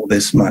we've paid all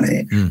this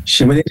money.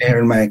 She went into hair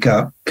and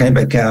makeup, came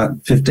back out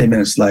 15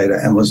 minutes later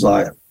and was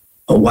like,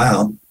 oh,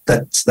 wow.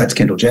 That's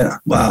Kendall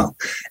Jenner. Wow.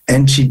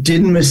 And she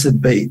didn't miss a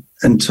beat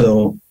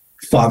until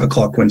 5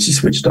 o'clock when she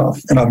switched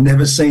off. And I've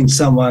never seen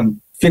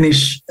someone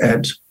finish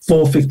at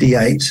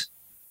 4:58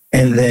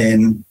 and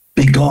then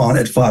be gone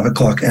at 5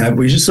 o'clock. And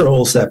we just sort of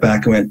all sat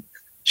back and went,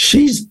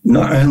 she's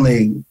not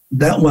only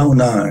that well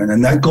known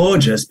and that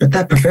gorgeous, but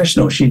that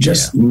professional. She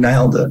just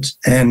nailed it.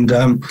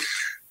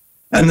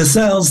 And the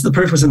sales, the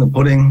proof was in the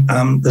pudding.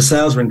 The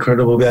sales were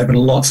incredible. We opened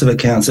lots of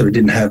accounts that we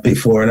didn't have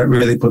before, and it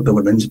really put the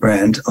women's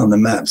brand on the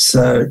map.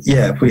 So,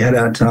 yeah, if we had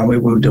our time, we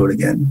would do it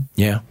again.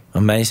 Yeah,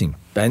 amazing.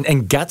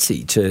 And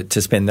gutsy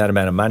to spend that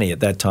amount of money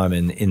at that time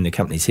in the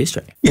company's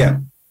history. Yeah.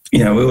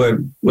 You know, we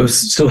were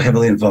still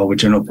heavily involved with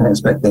General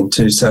Pants back then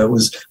too. So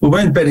we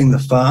weren't betting the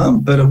farm,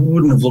 but it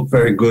wouldn't have looked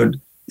very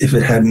good if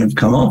it hadn't have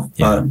come off.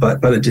 Yeah.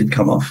 But it did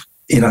come off.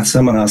 You know,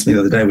 someone asked me the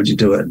other day, would you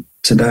do it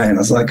today? And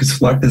I was like,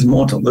 it's like there's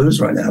more to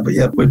lose right now. But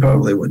yeah, we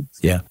probably would.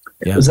 Yeah.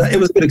 It was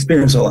a good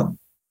experience all up.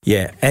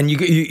 Yeah. And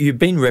you've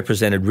been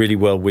represented really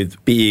well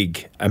with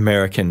big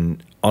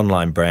American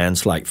online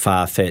brands like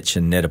Farfetch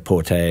and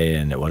Net-a-Porter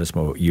and what is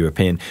more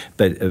European,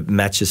 but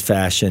Matches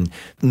Fashion,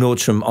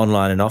 Nordstrom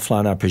online and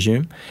offline, I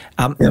presume.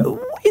 In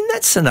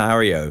that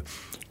scenario,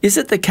 is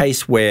it the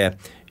case where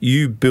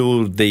you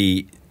build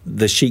the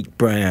chic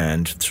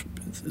brand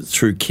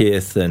through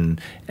Kith and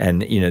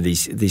you know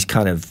these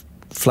kind of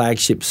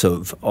flagships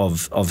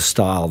of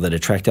style that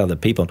attract other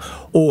people,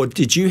 or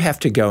did you have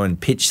to go and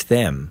pitch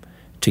them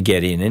to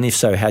get in? And if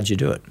so, how'd you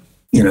do it?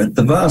 You know,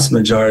 the vast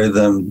majority of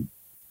them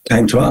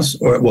came to us,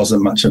 or it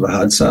wasn't much of a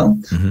hard sell.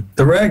 Mm-hmm.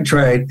 The rag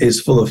trade is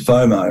full of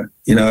FOMO.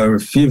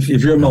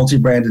 if you're a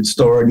multi-branded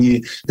store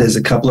and there's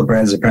a couple of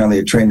brands that apparently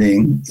are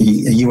trending,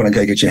 you want to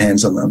go get your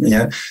hands on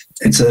them.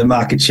 It's a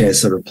market share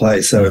sort of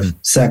play. So if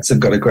Saks have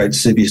got a great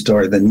Ksubi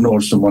story, then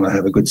Nordstrom want to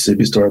have a good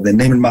Ksubi story, then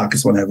Neiman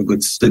Marcus want to have a good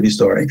Ksubi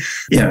story.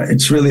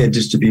 It's really a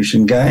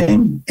distribution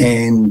game,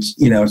 and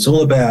it's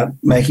all about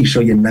making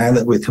sure you nail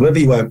it with whoever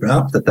you open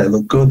up, that they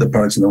look good, the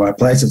product's in the right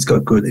place, it's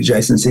got good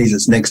adjacencies,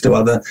 it's next to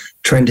other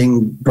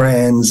trending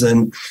brands,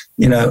 and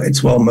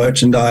it's well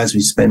merchandised.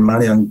 We spend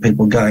money on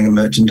people going and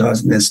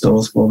merchandising their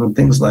stores for them,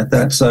 things like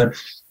that. So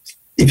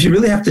if you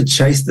really have to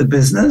chase the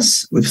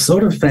business, we've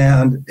sort of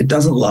found it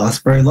doesn't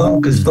last very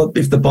long, because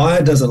if the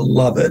buyer doesn't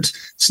love it,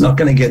 it's not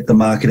going to get the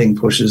marketing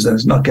pushes, and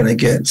it's not going to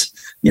get,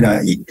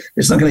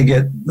 it's not going to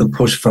get the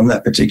push from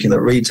that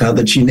particular retail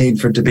that you need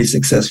for it to be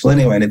successful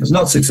anyway. And if it's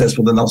not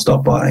successful, then they'll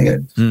stop buying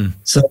it.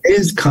 So it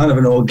is kind of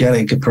an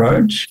organic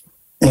approach,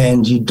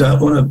 and you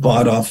don't want to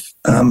bite off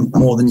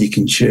more than you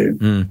can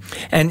chew.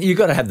 And you've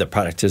got to have the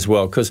product as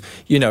well, because,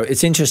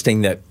 it's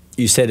interesting that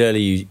you said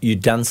earlier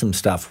you'd done some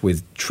stuff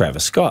with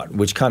Travis Scott,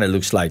 which kind of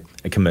looks like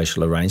a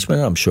commercial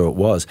arrangement. I'm sure it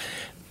was.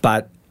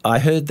 But I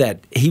heard that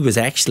he was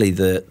actually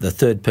the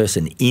third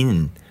person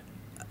in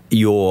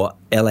your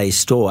LA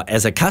store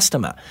as a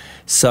customer.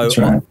 So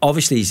right.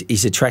 Obviously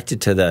he's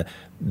attracted to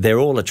they're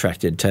all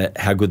attracted to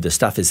how good the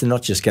stuff is. They're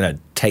not just going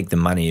to take the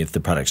money if the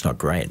product's not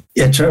great.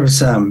 Yeah,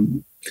 Travis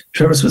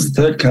was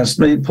the third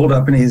customer. He pulled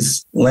up in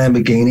his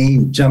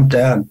Lamborghini, jumped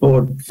out,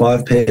 bought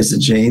 5 pairs of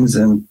jeans,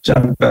 and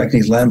jumped back in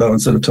his Lambo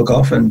and sort of took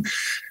off. And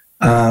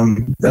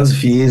that was a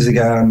few years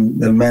ago,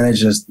 and the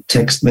manager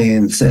texted me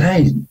and said,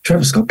 "Hey,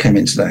 Travis Scott came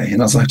in today."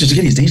 And I was like, "Did you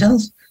get his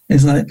details?" And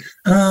he's like,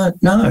 "No."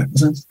 I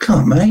was like,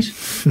 "Come on, mate."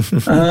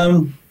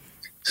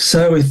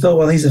 So we thought,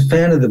 well, he's a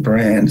fan of the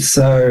brand.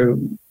 So,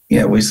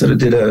 we sort of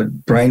did a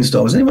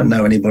brainstorm. Does anyone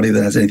know anybody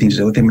that has anything to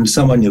do with him? And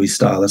someone knew his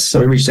stylist.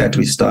 So we reached out to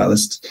his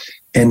stylist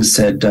and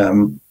said,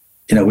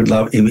 we'd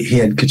love, he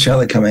had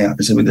Coachella coming up,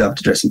 and said we'd love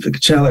to dress him for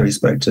Coachella. He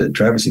spoke to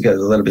Travis. He goes,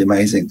 "Well, that'll be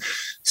amazing."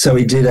 So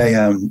we did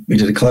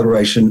a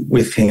collaboration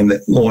with him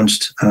that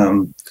launched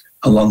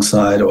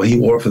alongside, or he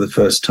wore it for the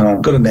first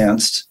time, got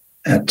announced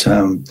at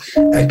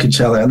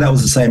Coachella, and that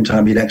was the same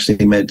time he'd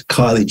actually met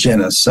Kylie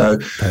Jenner. So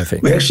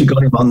perfect. We actually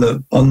got him on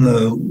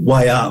the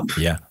way up.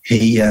 Yeah,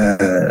 he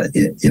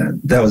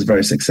that was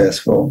very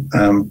successful.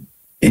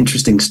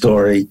 Interesting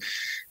story.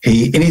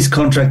 In his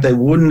contract, they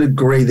wouldn't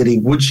agree that he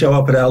would show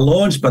up at our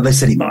launch, but they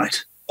said he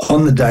might.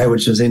 On the day,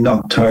 which was in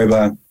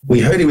October,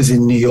 we heard he was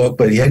in New York,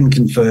 but he hadn't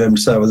confirmed,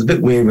 so it was a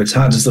bit weird. It's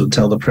hard to sort of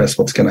tell the press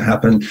what's going to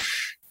happen.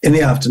 In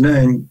the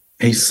afternoon,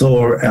 he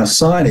saw our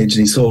signage,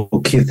 and he saw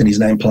Kith and his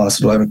name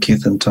plastered all over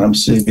Kith and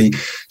times Ksubi.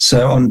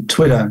 So on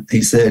Twitter,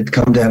 he said,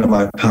 "Come down to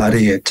my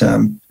party at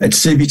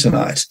Ksubi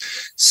tonight."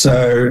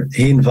 So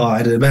he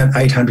invited about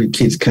 800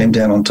 kids, came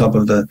down on top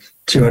of the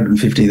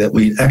 250 that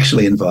we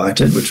actually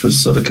invited, which was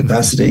sort of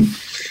capacity.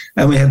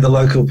 And we had the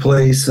local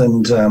police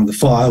and the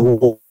fire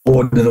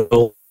warden and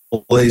all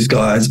these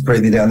guys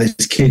breathing down. These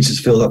kids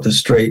just filled up the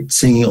street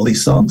singing all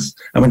these songs.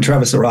 And when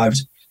Travis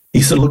arrived,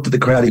 he sort of looked at the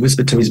crowd, he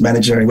whispered to his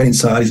manager, he went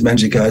inside, his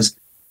manager goes,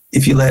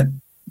 if you let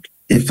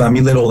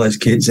all those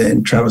kids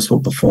in, Travis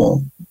will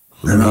perform.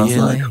 And I was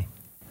like,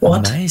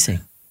 what? Amazing.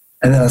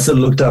 And then I sort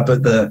of looked up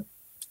at the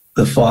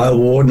fire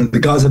warden, and the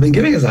guys have been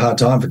giving us a hard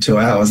time for 2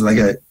 hours, and they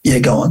go, "Yeah,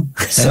 go on."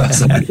 So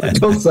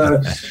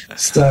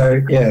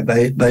yeah,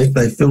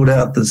 they filled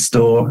out the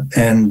store,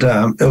 and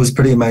it was a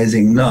pretty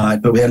amazing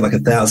night, but we had like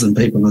 1,000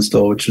 people in the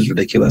store, which was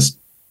ridiculous.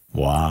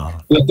 Wow.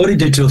 I thought he'd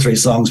do 2 or 3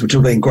 songs, which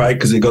would have been great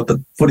because he got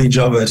the footage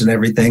of it and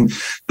everything,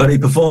 but he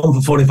performed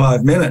for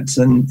 45 minutes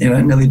and,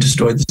 nearly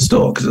destroyed the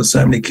store because there were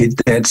so many kids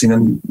dancing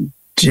and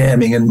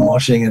jamming and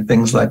moshing and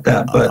things like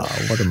that. But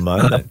what a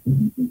moment.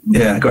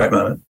 Yeah, great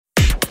moment.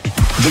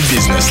 The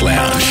Business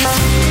Lounge,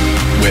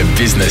 where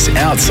business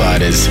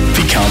outsiders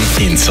become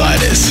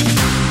insiders.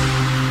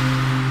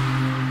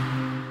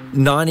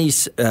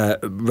 90s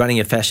running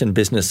a fashion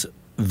business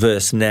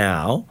versus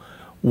now,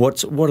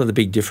 what are the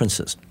big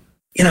differences?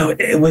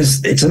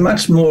 It's a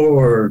much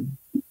more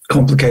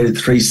complicated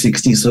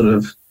 360 sort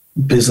of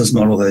business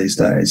model these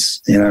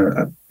days.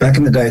 Back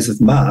in the days of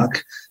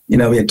Mark, we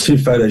had 2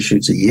 photo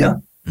shoots a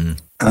year.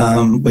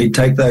 We'd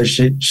take those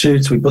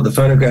shoots, we'd put the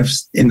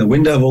photographs in the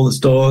window of all the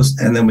stores,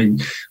 and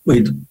then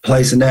we'd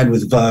place an ad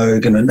with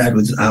Vogue and an ad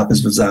with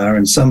Harper's Bazaar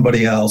and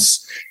somebody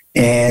else,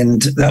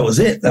 and that was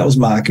it. That was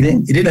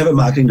marketing. You didn't have a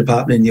marketing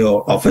department in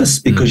your office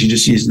because you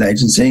just used an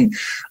agency.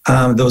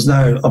 There was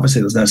no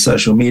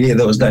social media,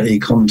 there was no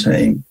e-com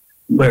team.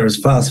 Whereas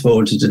fast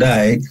forward to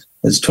today,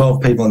 there's 12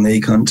 people in the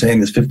e-com team,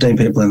 there's 15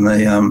 people in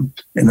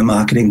the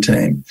marketing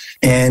team,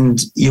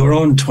 and you're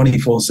on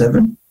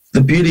 24/7. The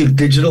beauty of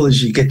digital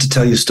is you get to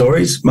tell your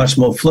stories much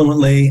more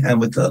fluently and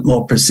with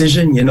more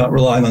precision. You're not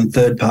relying on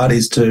third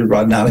parties to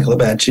write an article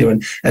about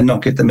you and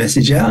not get the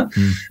message out.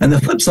 And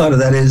the flip side of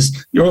that is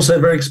you're also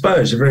very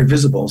exposed, you're very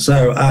visible.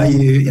 So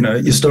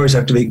your stories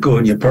have to be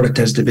good, your product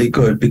has to be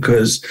good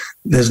because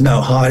there's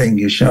no hiding.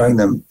 You're showing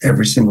them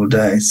every single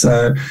day.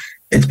 So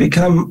it's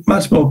become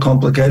much more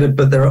complicated,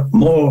 but there are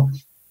more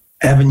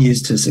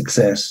avenues to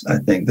success, I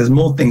think. There's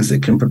more things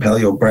that can propel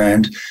your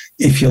brand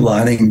if you're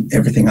lining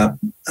everything up,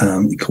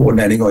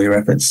 coordinating all your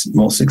efforts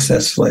more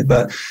successfully.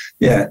 But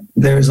yeah,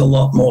 there is a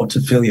lot more to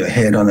fill your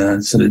head on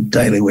a sort of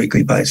daily,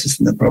 weekly basis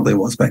than there probably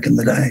was back in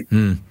the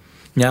day.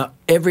 Now,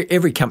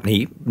 every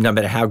company, no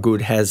matter how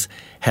good, has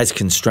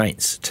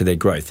constraints to their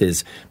growth.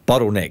 There's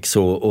bottlenecks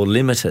or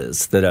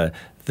limiters that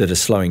are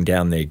slowing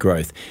down their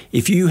growth.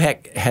 If you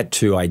had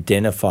to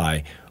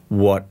identify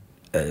what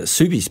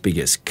Ksubi's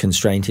biggest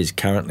constraint is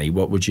currently,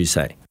 what would you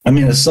say? I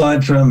mean,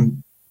 aside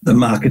from the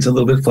market's a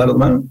little bit flat at the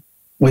moment,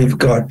 we've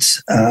got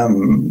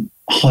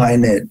high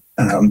net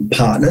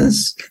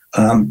partners,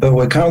 but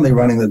we're currently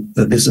running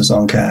the business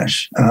on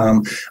cash.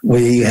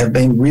 We have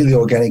been really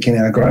organic in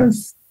our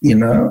growth,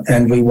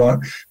 and we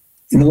want,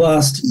 in the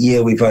last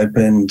year, we've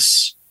opened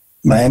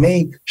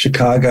Miami,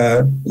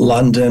 Chicago,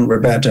 London. We're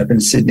about to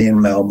open Sydney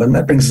and Melbourne.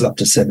 That brings us up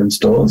to 7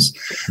 stores.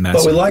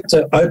 Massive. But we like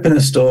to open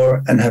a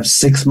store and have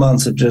 6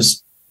 months of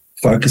just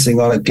focusing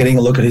on it, getting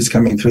a look at who's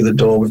coming through the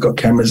door. We've got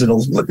cameras in all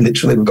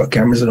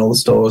the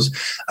stores,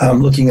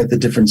 looking at the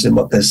difference in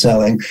what they're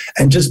selling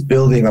and just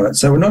building on it.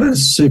 So we're not in a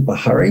super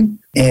hurry,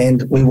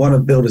 and we want to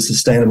build a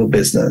sustainable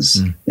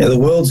business. The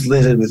world's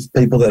littered with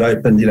people that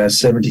opened,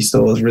 70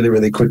 stores really,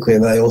 really quickly,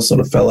 and they all sort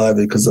of fell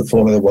over because the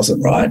formula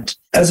wasn't right.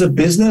 As a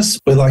business,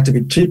 we like to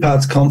be 2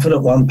 parts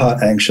confident, 1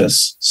 part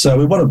anxious. So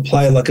we want to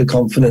play like a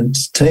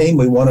confident team.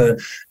 We want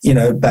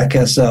to, back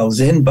ourselves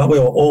in, but we're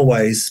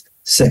always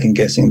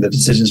second-guessing the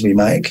decisions we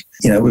make.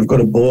 We've got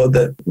a board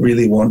that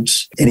really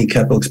wants any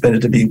capital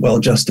expenditure to be well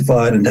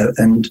justified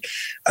and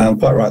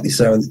quite rightly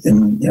so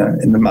in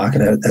the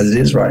market as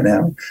it is right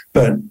now.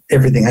 But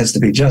everything has to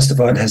be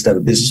justified, has to have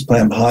a business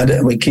plan behind it,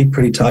 and we keep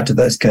pretty tight to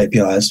those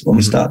KPIs when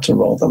we start to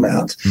roll them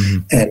out.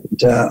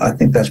 And I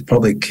think that's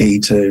probably key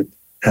to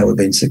how we've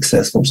been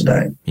successful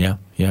today. Yeah,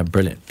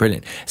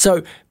 brilliant.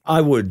 So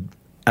I would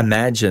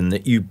imagine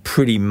that you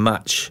pretty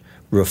much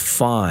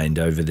refined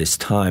over this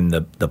time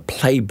the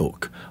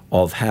playbook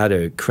of how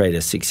to create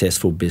a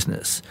successful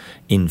business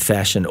in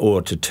fashion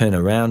or to turn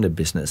around a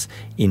business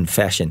in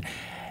fashion.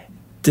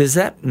 Does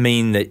that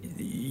mean that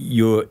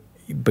you're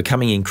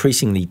becoming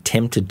increasingly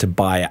tempted to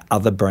buy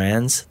other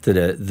brands that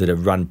are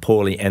run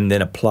poorly and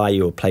then apply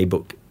your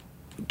playbook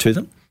to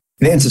them?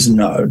 The answer is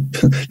no.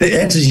 The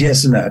answer is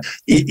yes and no.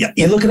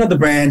 You look at other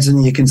brands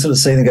and you can sort of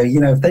see them go,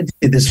 if they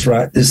did this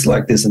right, this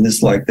like this and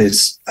this like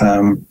this,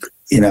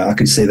 I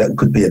could see that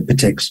could be a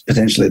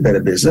potentially a better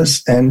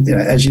business. And,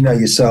 as you know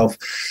yourself,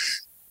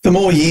 the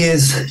more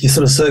years you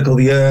sort of circle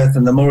the earth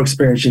and the more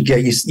experience you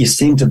get, you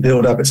seem to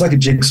build up. It's like a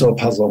jigsaw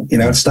puzzle.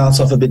 It starts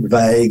off a bit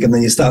vague and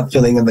then you start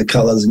filling in the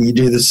colours and you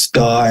do the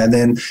sky and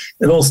then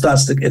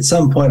at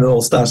some point it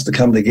all starts to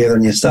come together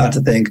and you start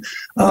to think,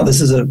 oh,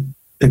 this is a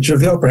picture of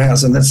the Opera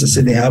House and that's the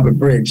Sydney Harbour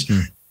Bridge.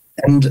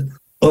 And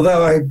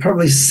although I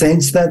probably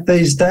sense that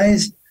these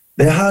days,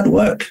 they're hard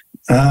work.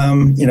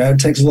 It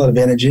takes a lot of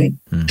energy,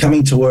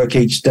 coming to work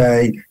each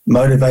day,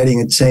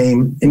 motivating a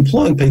team,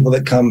 employing people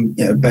that come,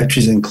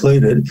 batteries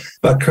included,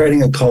 but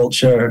creating a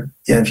culture.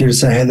 If you were to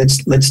say, hey,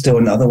 let's do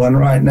another one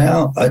right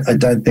now, I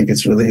don't think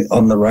it's really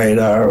on the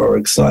radar or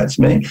excites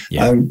me.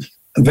 Yeah. I'm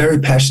very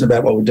passionate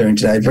about what we're doing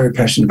today, very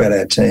passionate about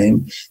our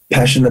team,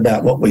 passionate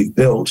about what we've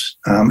built.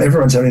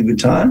 Everyone's having a good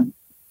time.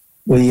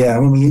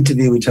 When we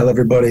interview, we tell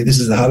everybody this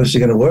is the hardest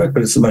you're going to work,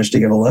 but it's the most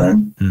you're going to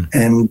learn.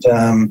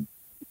 And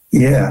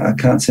I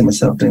can't see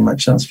myself doing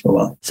much else for a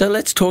while. So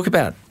let's talk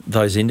about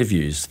those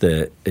interviews,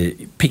 the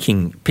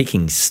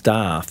picking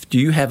staff. Do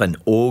you have an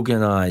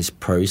organised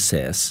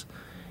process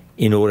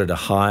in order to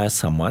hire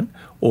someone,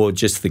 or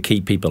just the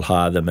key people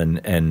hire them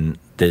and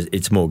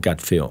it's more gut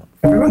feel?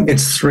 Everyone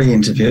gets 3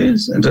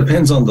 interviews. It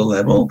depends on the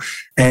level.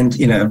 And,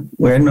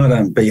 we're not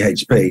on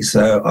BHP,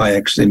 so I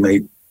actually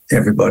meet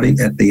everybody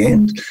at the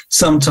end.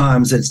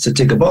 Sometimes it's to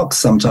tick a box.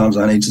 Sometimes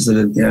I need to sort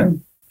of,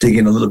 dig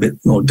in a little bit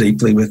more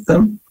deeply with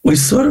them. We're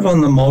sort of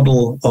on the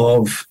model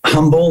of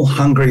humble,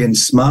 hungry and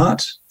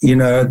smart.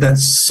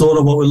 That's sort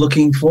of what we're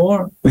looking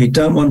for. We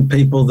don't want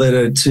people that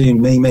are too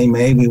me.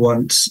 We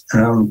want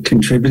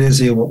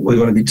contributors. We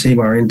want to be team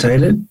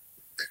orientated.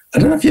 I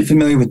don't know if you're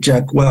familiar with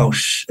Jack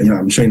Welch.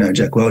 I'm sure you know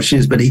Jack Welch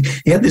is, but he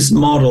had this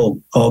model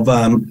of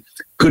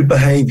good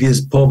behaviours,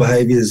 poor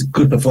behaviours,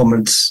 good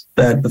performance,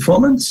 bad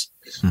performance.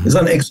 It was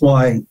on an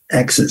XY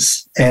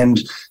axis,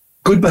 and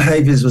good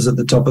behaviours was at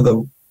the top of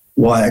the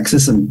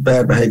Y-axis and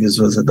bad behaviours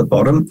was at the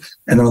bottom.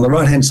 And then on the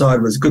right-hand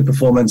side was good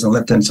performance and the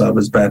left-hand side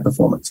was bad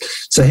performance.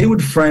 So he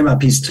would frame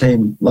up his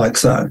team like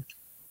so.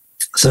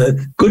 So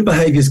good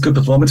behaviours, good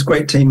performance,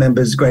 great team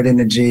members, great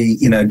energy,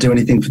 do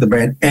anything for the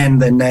brand,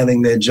 and they're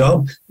nailing their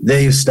job.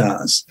 They're your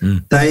stars.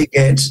 They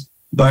get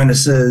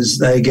bonuses,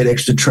 they get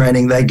extra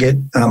training, they get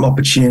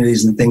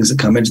opportunities and things that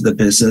come into the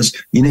business.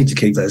 You need to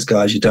keep those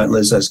guys. You don't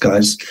lose those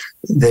guys.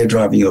 They're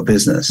driving your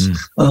business.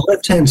 On the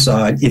left-hand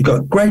side, you've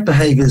got great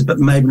behaviours, but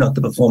maybe not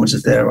the performance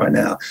is there right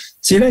now.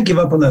 So you don't give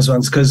up on those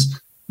ones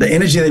because the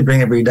energy they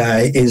bring every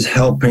day is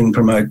helping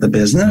promote the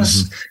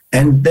business.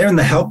 And they're in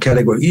the help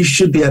category. You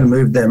should be able to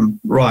move them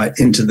right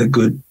into the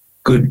good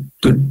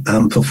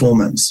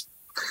performance.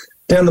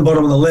 Down the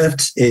bottom on the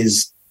left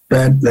is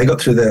bad. They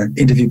got through the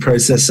interview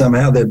process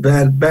somehow. They're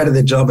bad at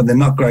their job, and they're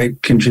not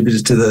great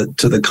contributors to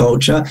the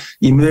culture.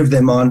 You move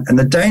them on, and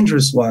the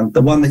dangerous one,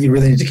 the one that you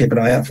really need to keep an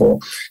eye out for,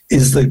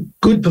 is the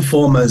good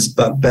performers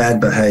but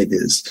bad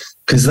behaviours,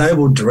 because they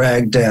will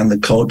drag down the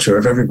culture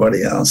of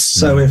everybody else.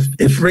 So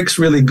if Rick's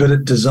really good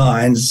at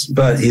designs,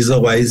 but he's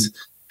always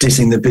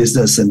dissing the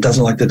business and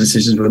doesn't like the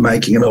decisions we're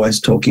making and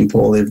always talking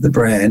poorly of the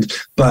brand,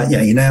 but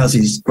he nails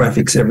his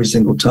graphics every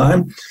single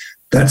time,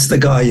 that's the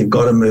guy you've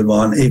got to move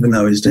on, even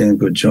though he's doing a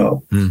good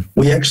job.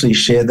 We actually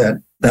share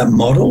that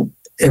model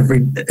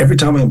every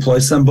time we employ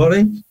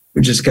somebody.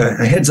 We just go,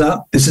 hey, heads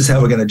up, this is how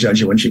we're going to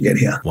judge you once you get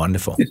here.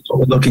 Wonderful. It's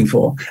what we're looking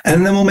for.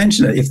 And then we'll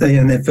mention it. If they,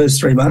 in their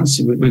first 3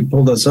 months, we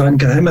pull them aside and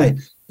go, hey, mate,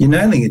 you're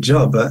nailing your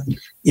job, but,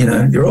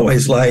 you're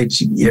always late.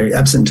 Your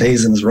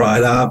absenteeism's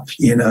right up.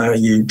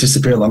 You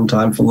disappear a long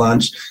time for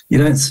lunch. You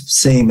don't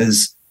seem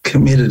as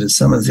committed as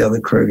some of the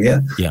other crew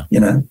here. Yeah.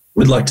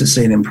 We'd like to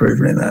see an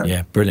improvement in that.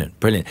 Yeah,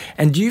 brilliant.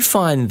 And do you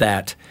find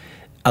that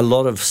a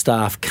lot of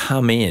staff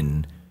come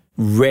in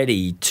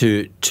ready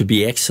to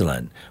be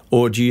excellent,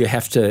 or do you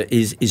have to,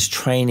 is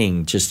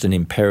training just an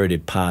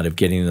imperative part of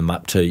getting them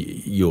up to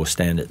your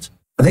standards?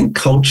 I think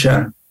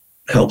culture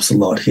helps a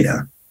lot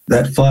here.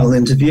 That final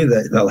interview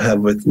that they'll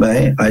have with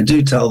me, I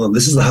do tell them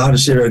this is the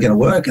hardest you're ever going to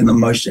work and the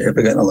most you're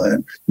ever going to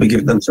learn. We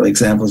give them some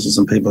examples of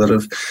some people that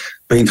have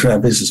been through our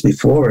business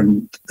before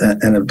and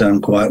have done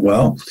quite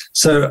well.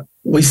 So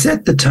we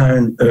set the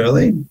tone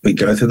early. We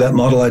go through that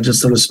model I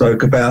just sort of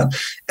spoke about,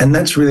 and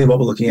that's really what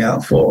we're looking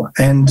out for.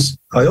 And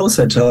I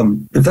also tell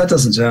them, if that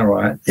doesn't sound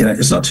right,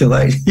 it's not too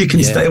late. You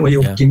can stay where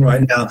you're working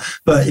right now.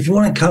 But if you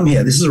want to come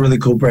here, this is a really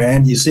cool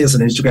brand. You see us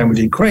on Instagram, we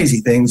do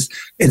crazy things.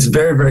 It's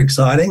very, very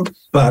exciting.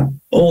 But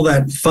all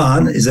that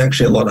fun is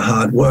actually a lot of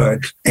hard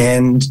work.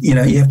 And, you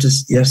have to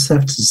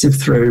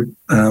sift through,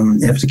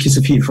 you have to kiss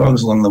a few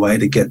frogs along the way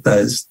to get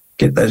those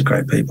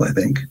great people, I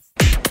think.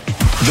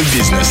 The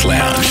Business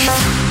Lounge.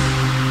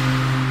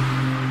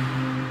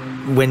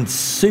 When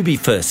Ksubi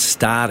first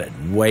started,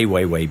 way,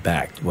 way, way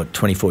back,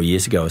 24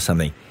 years ago or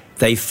something,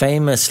 they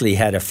famously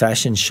had a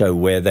fashion show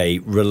where they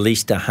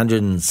released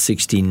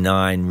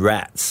 169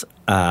 rats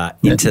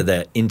into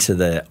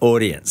the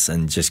audience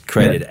and just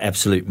created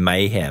absolute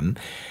mayhem.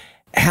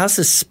 How's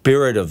the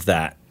spirit of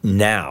that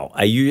now?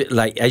 Are you,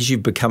 as you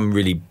become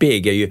really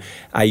big,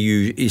 are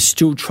you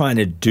still trying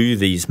to do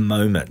these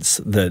moments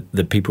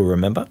that people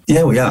remember?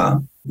 Yeah, we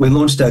are. We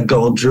launched our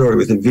gold jewelry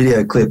with a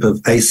video clip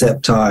of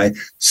ASAP Ty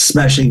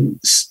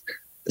smashing,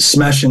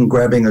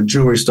 grabbing a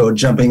jewelry store,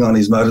 jumping on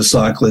his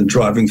motorcycle and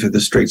driving through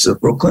the streets of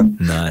Brooklyn.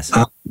 Nice.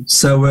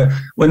 So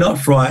we're not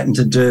frightened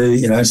to do,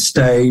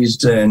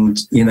 staged and,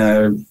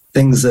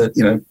 things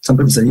that, some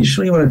people say, you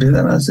sure you want to do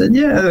that? And I said,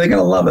 yeah, they're going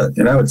to love it.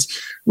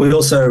 We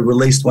also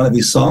released one of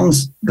his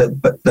songs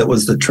that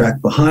was the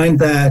track behind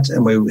that.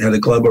 And we had a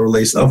global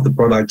release of the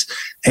product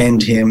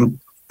and him.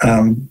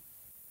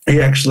 We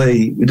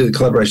did a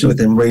collaboration with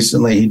him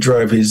recently. He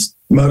drove his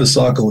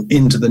motorcycle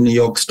into the New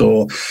York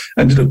store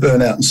and did a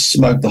burnout and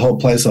smoked the whole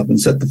place up and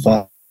set the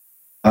fire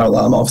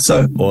alarm off. So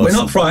awesome. We're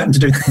not frightened to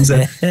do things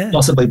that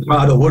possibly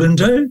Prada wouldn't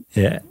do.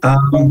 Yeah. I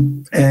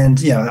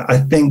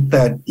think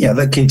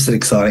that keeps it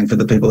exciting for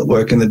the people that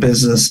work in the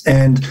business.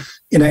 And,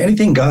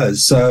 anything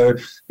goes. So,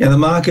 the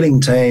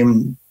marketing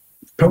team,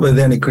 probably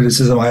the only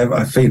criticism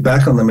I feed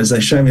back on them is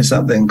they show me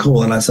something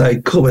cool and I say,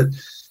 cool, but,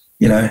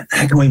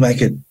 how can we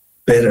make it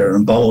better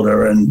and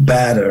bolder and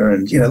badder,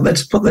 and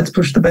let's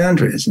push the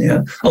boundaries.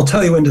 I'll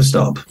tell you when to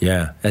stop.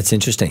 Yeah, that's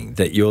interesting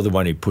that you're the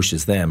one who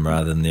pushes them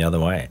rather than the other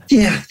way.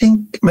 Yeah, I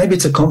think maybe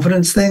it's a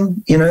confidence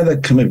thing.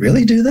 That can we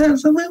really do that?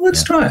 So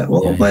let's try it.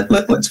 Well,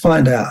 let's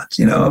find out.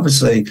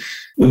 Obviously,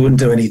 we wouldn't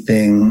do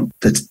anything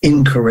that's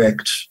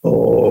incorrect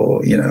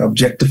or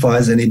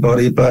objectifies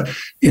anybody, but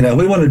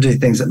we want to do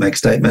things that make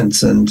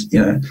statements, and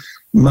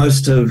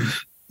most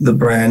of the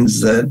brands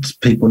that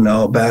people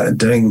know about are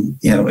doing.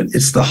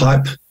 It's the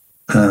hype.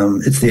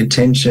 It's the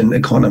attention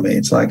economy.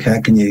 It's like,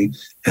 how can you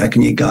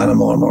garner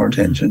more and more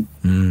attention?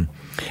 Mm.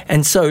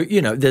 And so,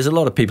 there's a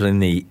lot of people in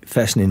the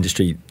fashion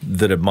industry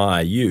that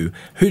admire you.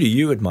 Who do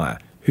you admire?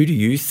 Who do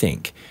you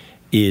think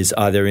is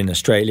either in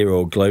Australia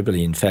or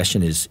globally in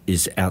fashion is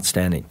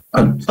outstanding?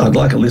 I'd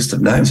like a list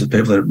of names of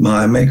people that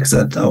admire me, because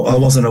I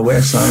wasn't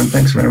aware, Simon.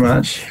 Thanks very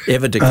much.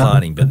 Ever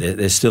declining, but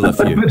there's still a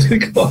few. Ever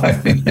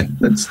declining,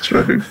 that's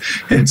true.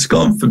 It's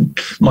gone from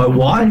my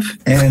wife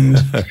and...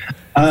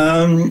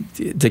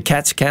 Do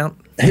cats count?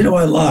 Who do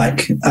I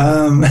like?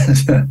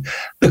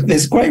 Look,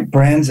 there's great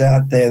brands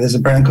out there. There's a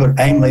brand called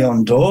Aime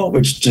Leon Dore,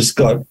 which just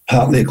got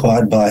partly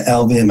acquired by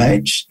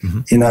LVMH.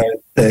 Mm-hmm.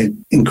 They're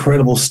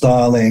incredible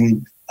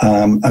styling,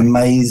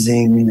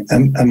 amazing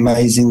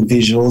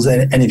visuals.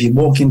 And if you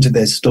walk into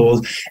their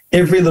stores,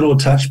 every little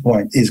touch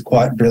point is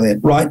quite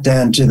brilliant, right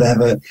down to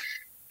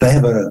they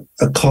have a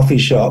coffee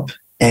shop,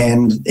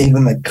 and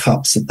even the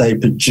cups that they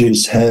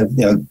produce have,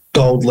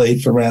 gold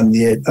leaf around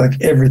the edge.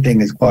 Like, everything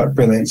is quite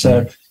brilliant.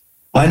 So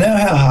I know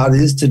how hard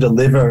it is to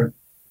deliver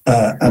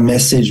a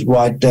message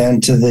right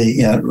down to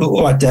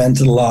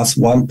the last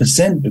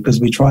 1%, because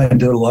we try and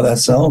do it a lot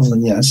ourselves,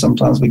 and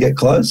sometimes we get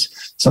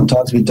close,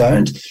 sometimes we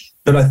don't.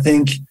 But I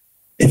think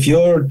if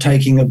you're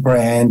taking a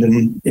brand,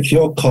 and if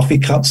your coffee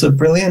cups are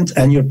brilliant,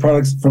 and your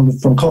products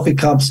from coffee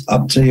cups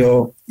up to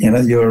your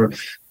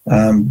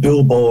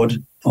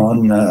billboard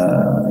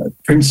on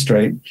Prince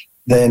Street,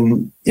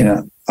 then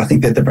I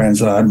think they're the brands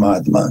that I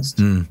admire the most.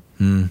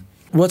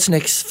 What's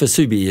next for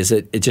Ksubi? Is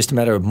it just a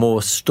matter of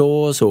more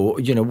stores, or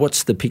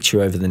what's the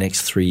picture over the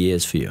next 3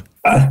 years for you?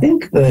 I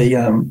think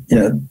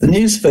the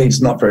news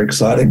feed's not very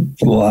exciting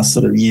for the last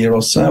sort of year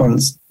or so, and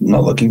it's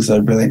not looking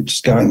so brilliant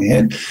just going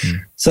ahead.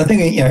 So I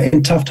think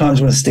in tough times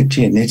you want to stick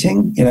to your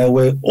knitting.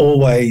 We're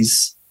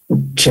always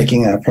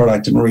checking our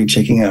product and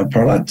rechecking our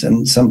product,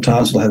 and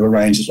sometimes we'll have a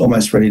range that's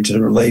almost ready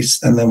to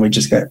release, and then we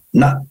just go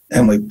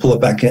and we pull it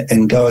back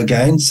and go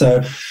again.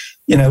 So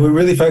we're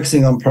really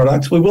focusing on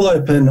products. We will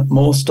open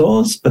more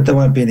stores, but there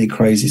won't be any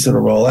crazy sort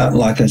of rollout. And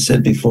like I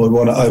said before, we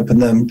want to open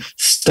them,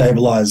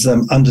 stabilize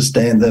them,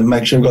 understand them,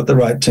 make sure we've got the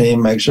right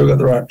team, make sure we've got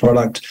the right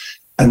product,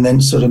 and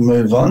then sort of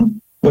move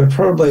on. We're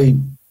probably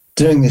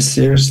doing this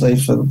seriously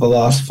for the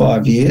last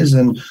 5 years,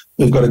 and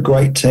we've got a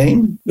great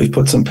team. We've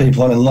put some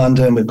people on in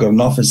London. We've got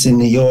an office in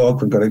New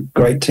York. We've got a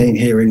great team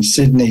here in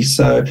Sydney.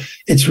 So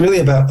it's really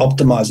about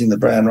optimizing the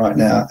brand right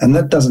now. And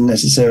that doesn't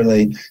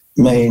necessarily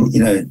mean,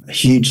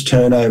 huge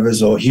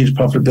turnovers or huge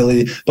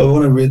profitability, but we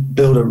want to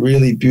build a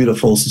really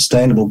beautiful,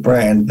 sustainable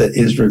brand that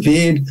is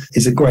revered,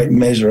 is a great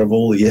measure of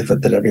all the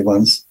effort that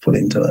everyone's put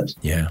into it.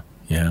 Yeah.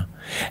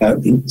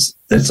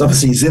 It's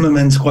obviously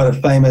Zimmerman's quite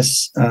a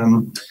famous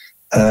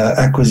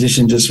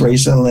acquisition just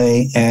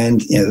recently,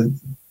 and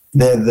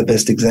they're the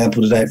best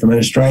example to date from an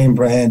Australian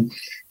brand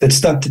that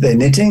stuck to their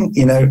knitting.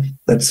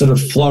 That sort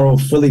of floral,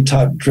 frilly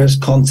type dress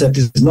concept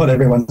is not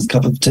everyone's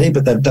cup of tea,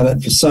 but they've done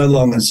it for so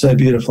long and so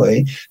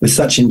beautifully with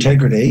such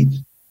integrity.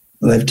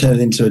 They've turned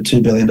it into a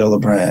 $2 billion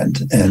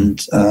brand,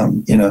 and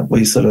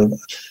we sort of.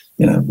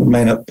 We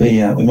may not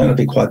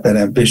be quite that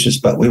ambitious,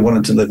 but we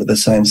want to deliver the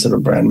same sort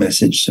of brand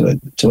message to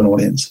an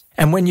audience.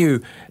 And when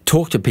you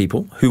talk to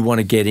people who want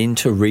to get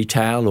into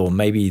retail, or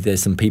maybe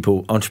there's some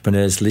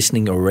entrepreneurs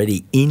listening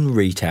already in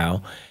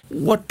retail,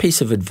 what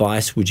piece of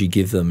advice would you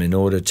give them in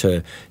order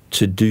to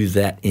do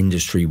that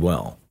industry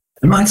well?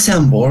 It might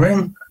sound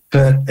boring,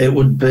 but it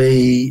would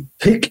be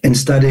pick and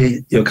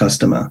study your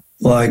customer.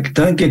 Like,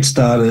 don't get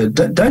started.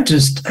 Don't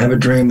just have a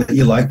dream that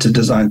you like to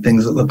design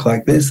things that look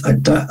like this.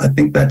 I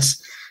think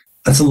that's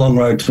a long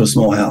road to a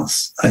small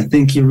house. I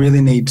think you really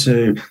need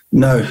to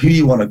know who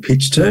you want to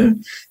pitch to,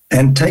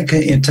 and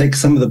take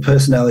some of the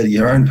personality,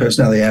 your own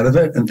personality, out of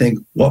it, and think,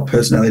 what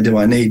personality do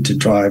I need to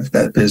drive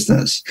that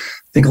business?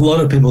 I think a lot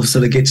of people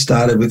sort of get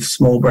started with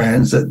small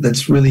brands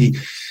that's really,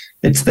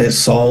 it's their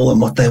soul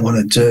and what they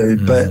want to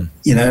do. But,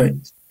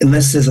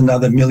 unless there's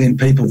another million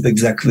people with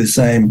exactly the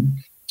same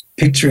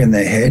picture in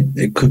their head,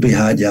 it could be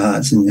hard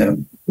yards.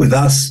 And, with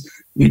us,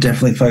 we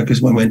definitely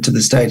focused, when we went to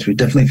the States, we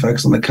definitely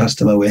focused on the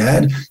customer we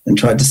had and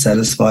tried to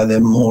satisfy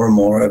them more and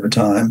more over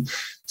time.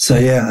 So,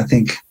 I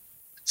think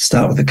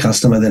start with the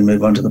customer, then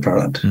move on to the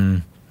product.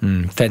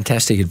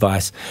 Fantastic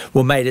advice.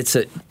 Well, mate, it's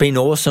been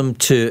awesome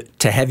to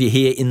have you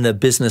here in the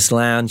Business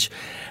Lounge.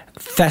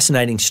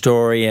 Fascinating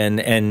story, and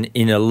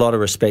in a lot of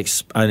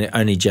respects,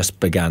 only just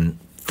begun.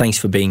 Thanks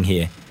for being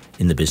here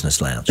in the Business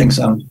Lounge. Thanks,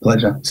 Sam.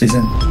 Pleasure. See you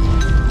soon.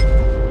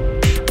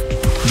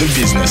 The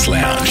Business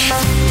Lounge,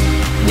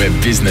 where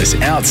business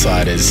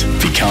outsiders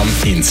become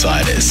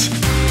insiders.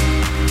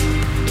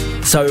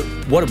 So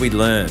what did we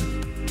learn?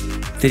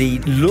 That he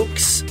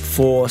looks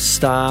for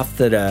staff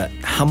that are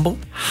humble,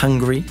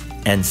 hungry,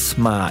 and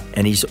smart,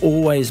 and he's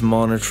always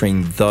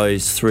monitoring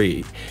those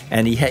three.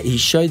 And he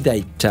showed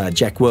that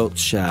Jack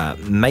Welch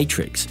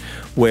matrix,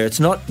 where it's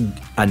not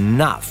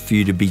enough for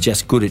you to be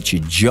just good at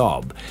your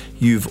job.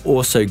 You've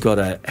also got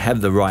to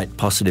have the right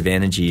positive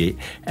energy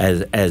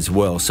as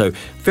well. So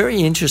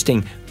very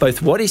interesting,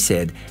 both what he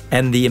said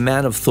and the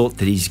amount of thought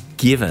that he's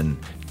given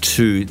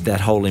to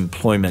that whole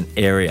employment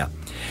area.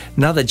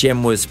 Another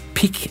gem was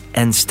pick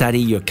and study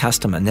your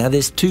customer. Now,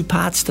 there's two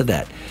parts to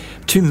that.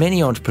 Too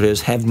many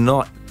entrepreneurs have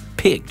not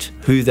picked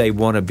who they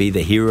want to be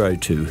the hero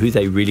to, who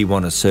they really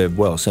want to serve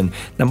well. So,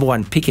 number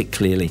one, pick it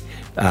clearly,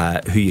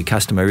 who your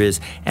customer is,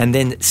 and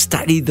then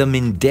study them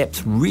in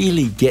depth,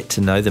 really get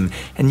to know them.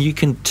 And you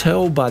can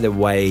tell by the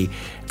way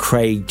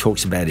Craig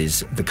talks about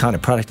the kind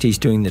of product he's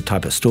doing, the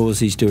type of stores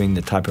he's doing,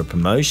 the type of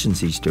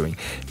promotions he's doing,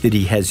 that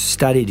he has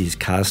studied his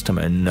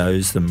customer and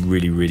knows them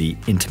really, really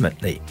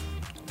intimately.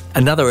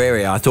 Another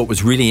area I thought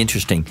was really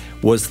interesting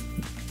was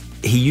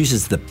he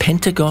uses the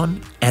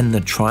pentagon and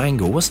the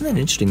triangle. Wasn't that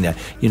interesting?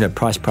 That,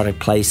 price, product,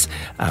 place,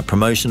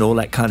 promotion, all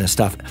that kind of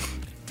stuff.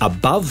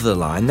 Above the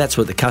line, that's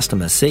what the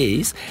customer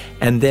sees.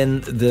 And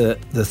then the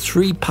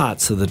three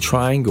parts of the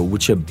triangle,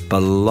 which are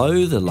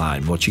below the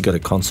line, what you got to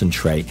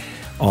concentrate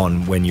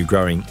on when you're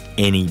growing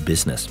any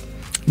business.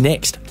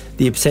 Next,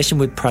 the obsession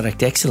with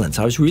product excellence.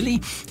 I was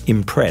really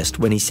impressed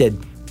when he said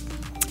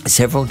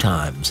several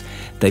times.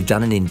 They've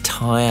done an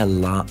entire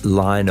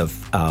line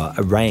of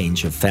a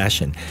range of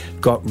fashion,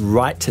 got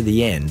right to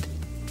the end,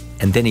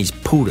 and then he's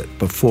pulled it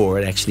before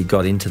it actually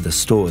got into the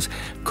stores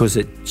because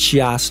it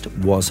just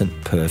wasn't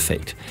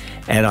perfect.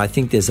 And I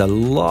think there's a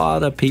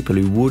lot of people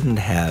who wouldn't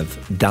have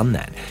done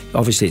that.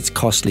 Obviously, it's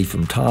costly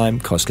from time,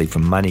 costly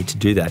from money to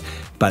do that,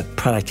 but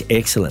product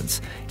excellence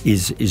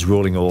is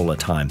ruling all the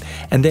time.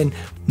 And then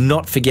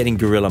not forgetting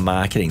guerrilla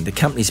marketing. The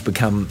company's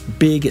become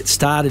big. It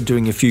started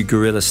doing a few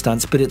guerrilla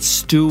stunts, but it's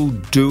still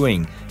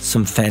doing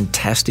some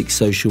fantastic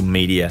social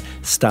media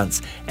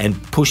stunts and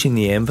pushing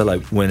the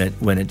envelope when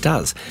it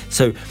does.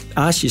 So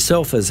ask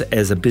yourself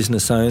as a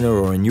business owner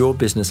or in your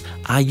business,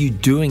 are you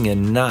doing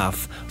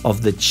enough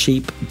of the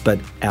cheap but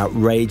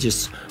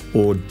outrageous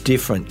or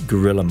different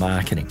guerrilla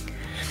marketing?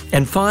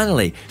 And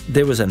finally,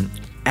 there was an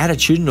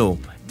attitudinal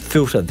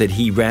filter that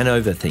he ran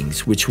over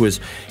things, which was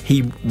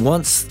he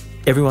wants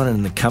everyone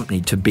in the company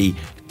to be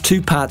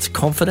 2 parts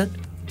confident,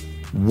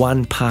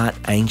 1 part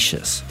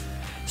anxious.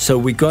 So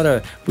we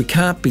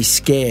can't be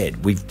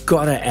scared. We've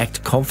got to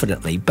act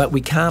confidently, but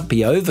we can't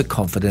be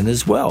overconfident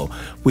as well.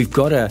 We've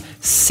got to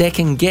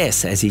second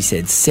guess, as he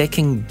said,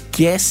 second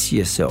guess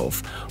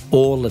yourself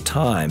all the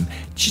time,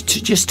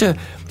 just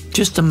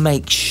to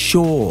make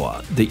sure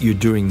that you're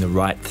doing the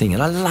right thing.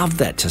 And I love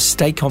that, to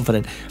stay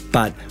confident,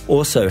 but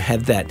also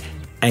have that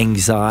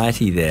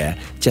anxiety there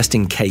just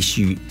in case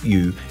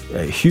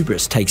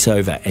hubris takes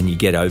over and you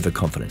get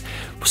overconfident.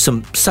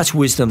 Such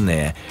wisdom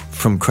there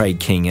from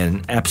Craig King, and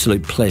an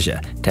absolute pleasure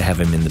to have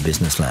him in the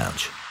Business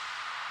Lounge.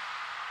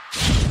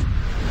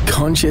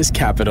 Conscious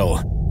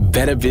Capital.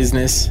 Better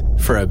business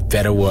for a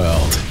better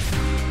world.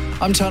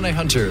 I'm Tane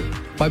Hunter.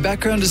 My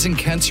background is in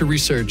cancer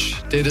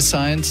research, data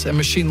science, and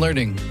machine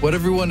learning, what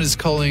everyone is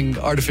calling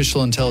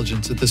artificial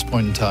intelligence at this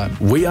point in time.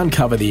 We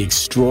uncover the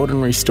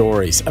extraordinary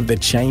stories of the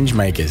change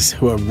makers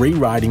who are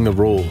rewriting the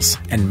rules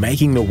and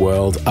making the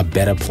world a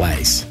better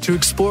place. To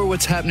explore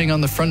what's happening on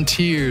the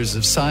frontiers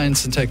of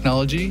science and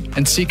technology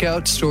and seek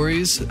out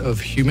stories of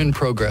human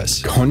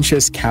progress.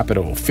 Conscious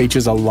Capital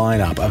features a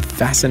lineup of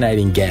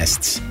fascinating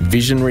guests,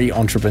 visionary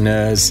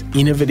entrepreneurs,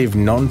 innovative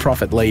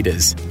non-profit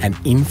leaders, and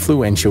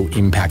influential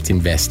impact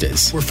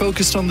investors. We're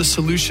focused on the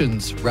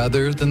solutions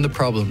rather than the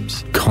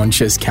problems.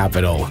 Conscious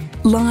Capital.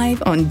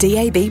 Live on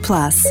DAB+,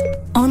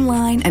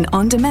 online and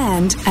on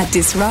demand at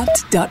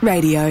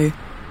disrupt.radio.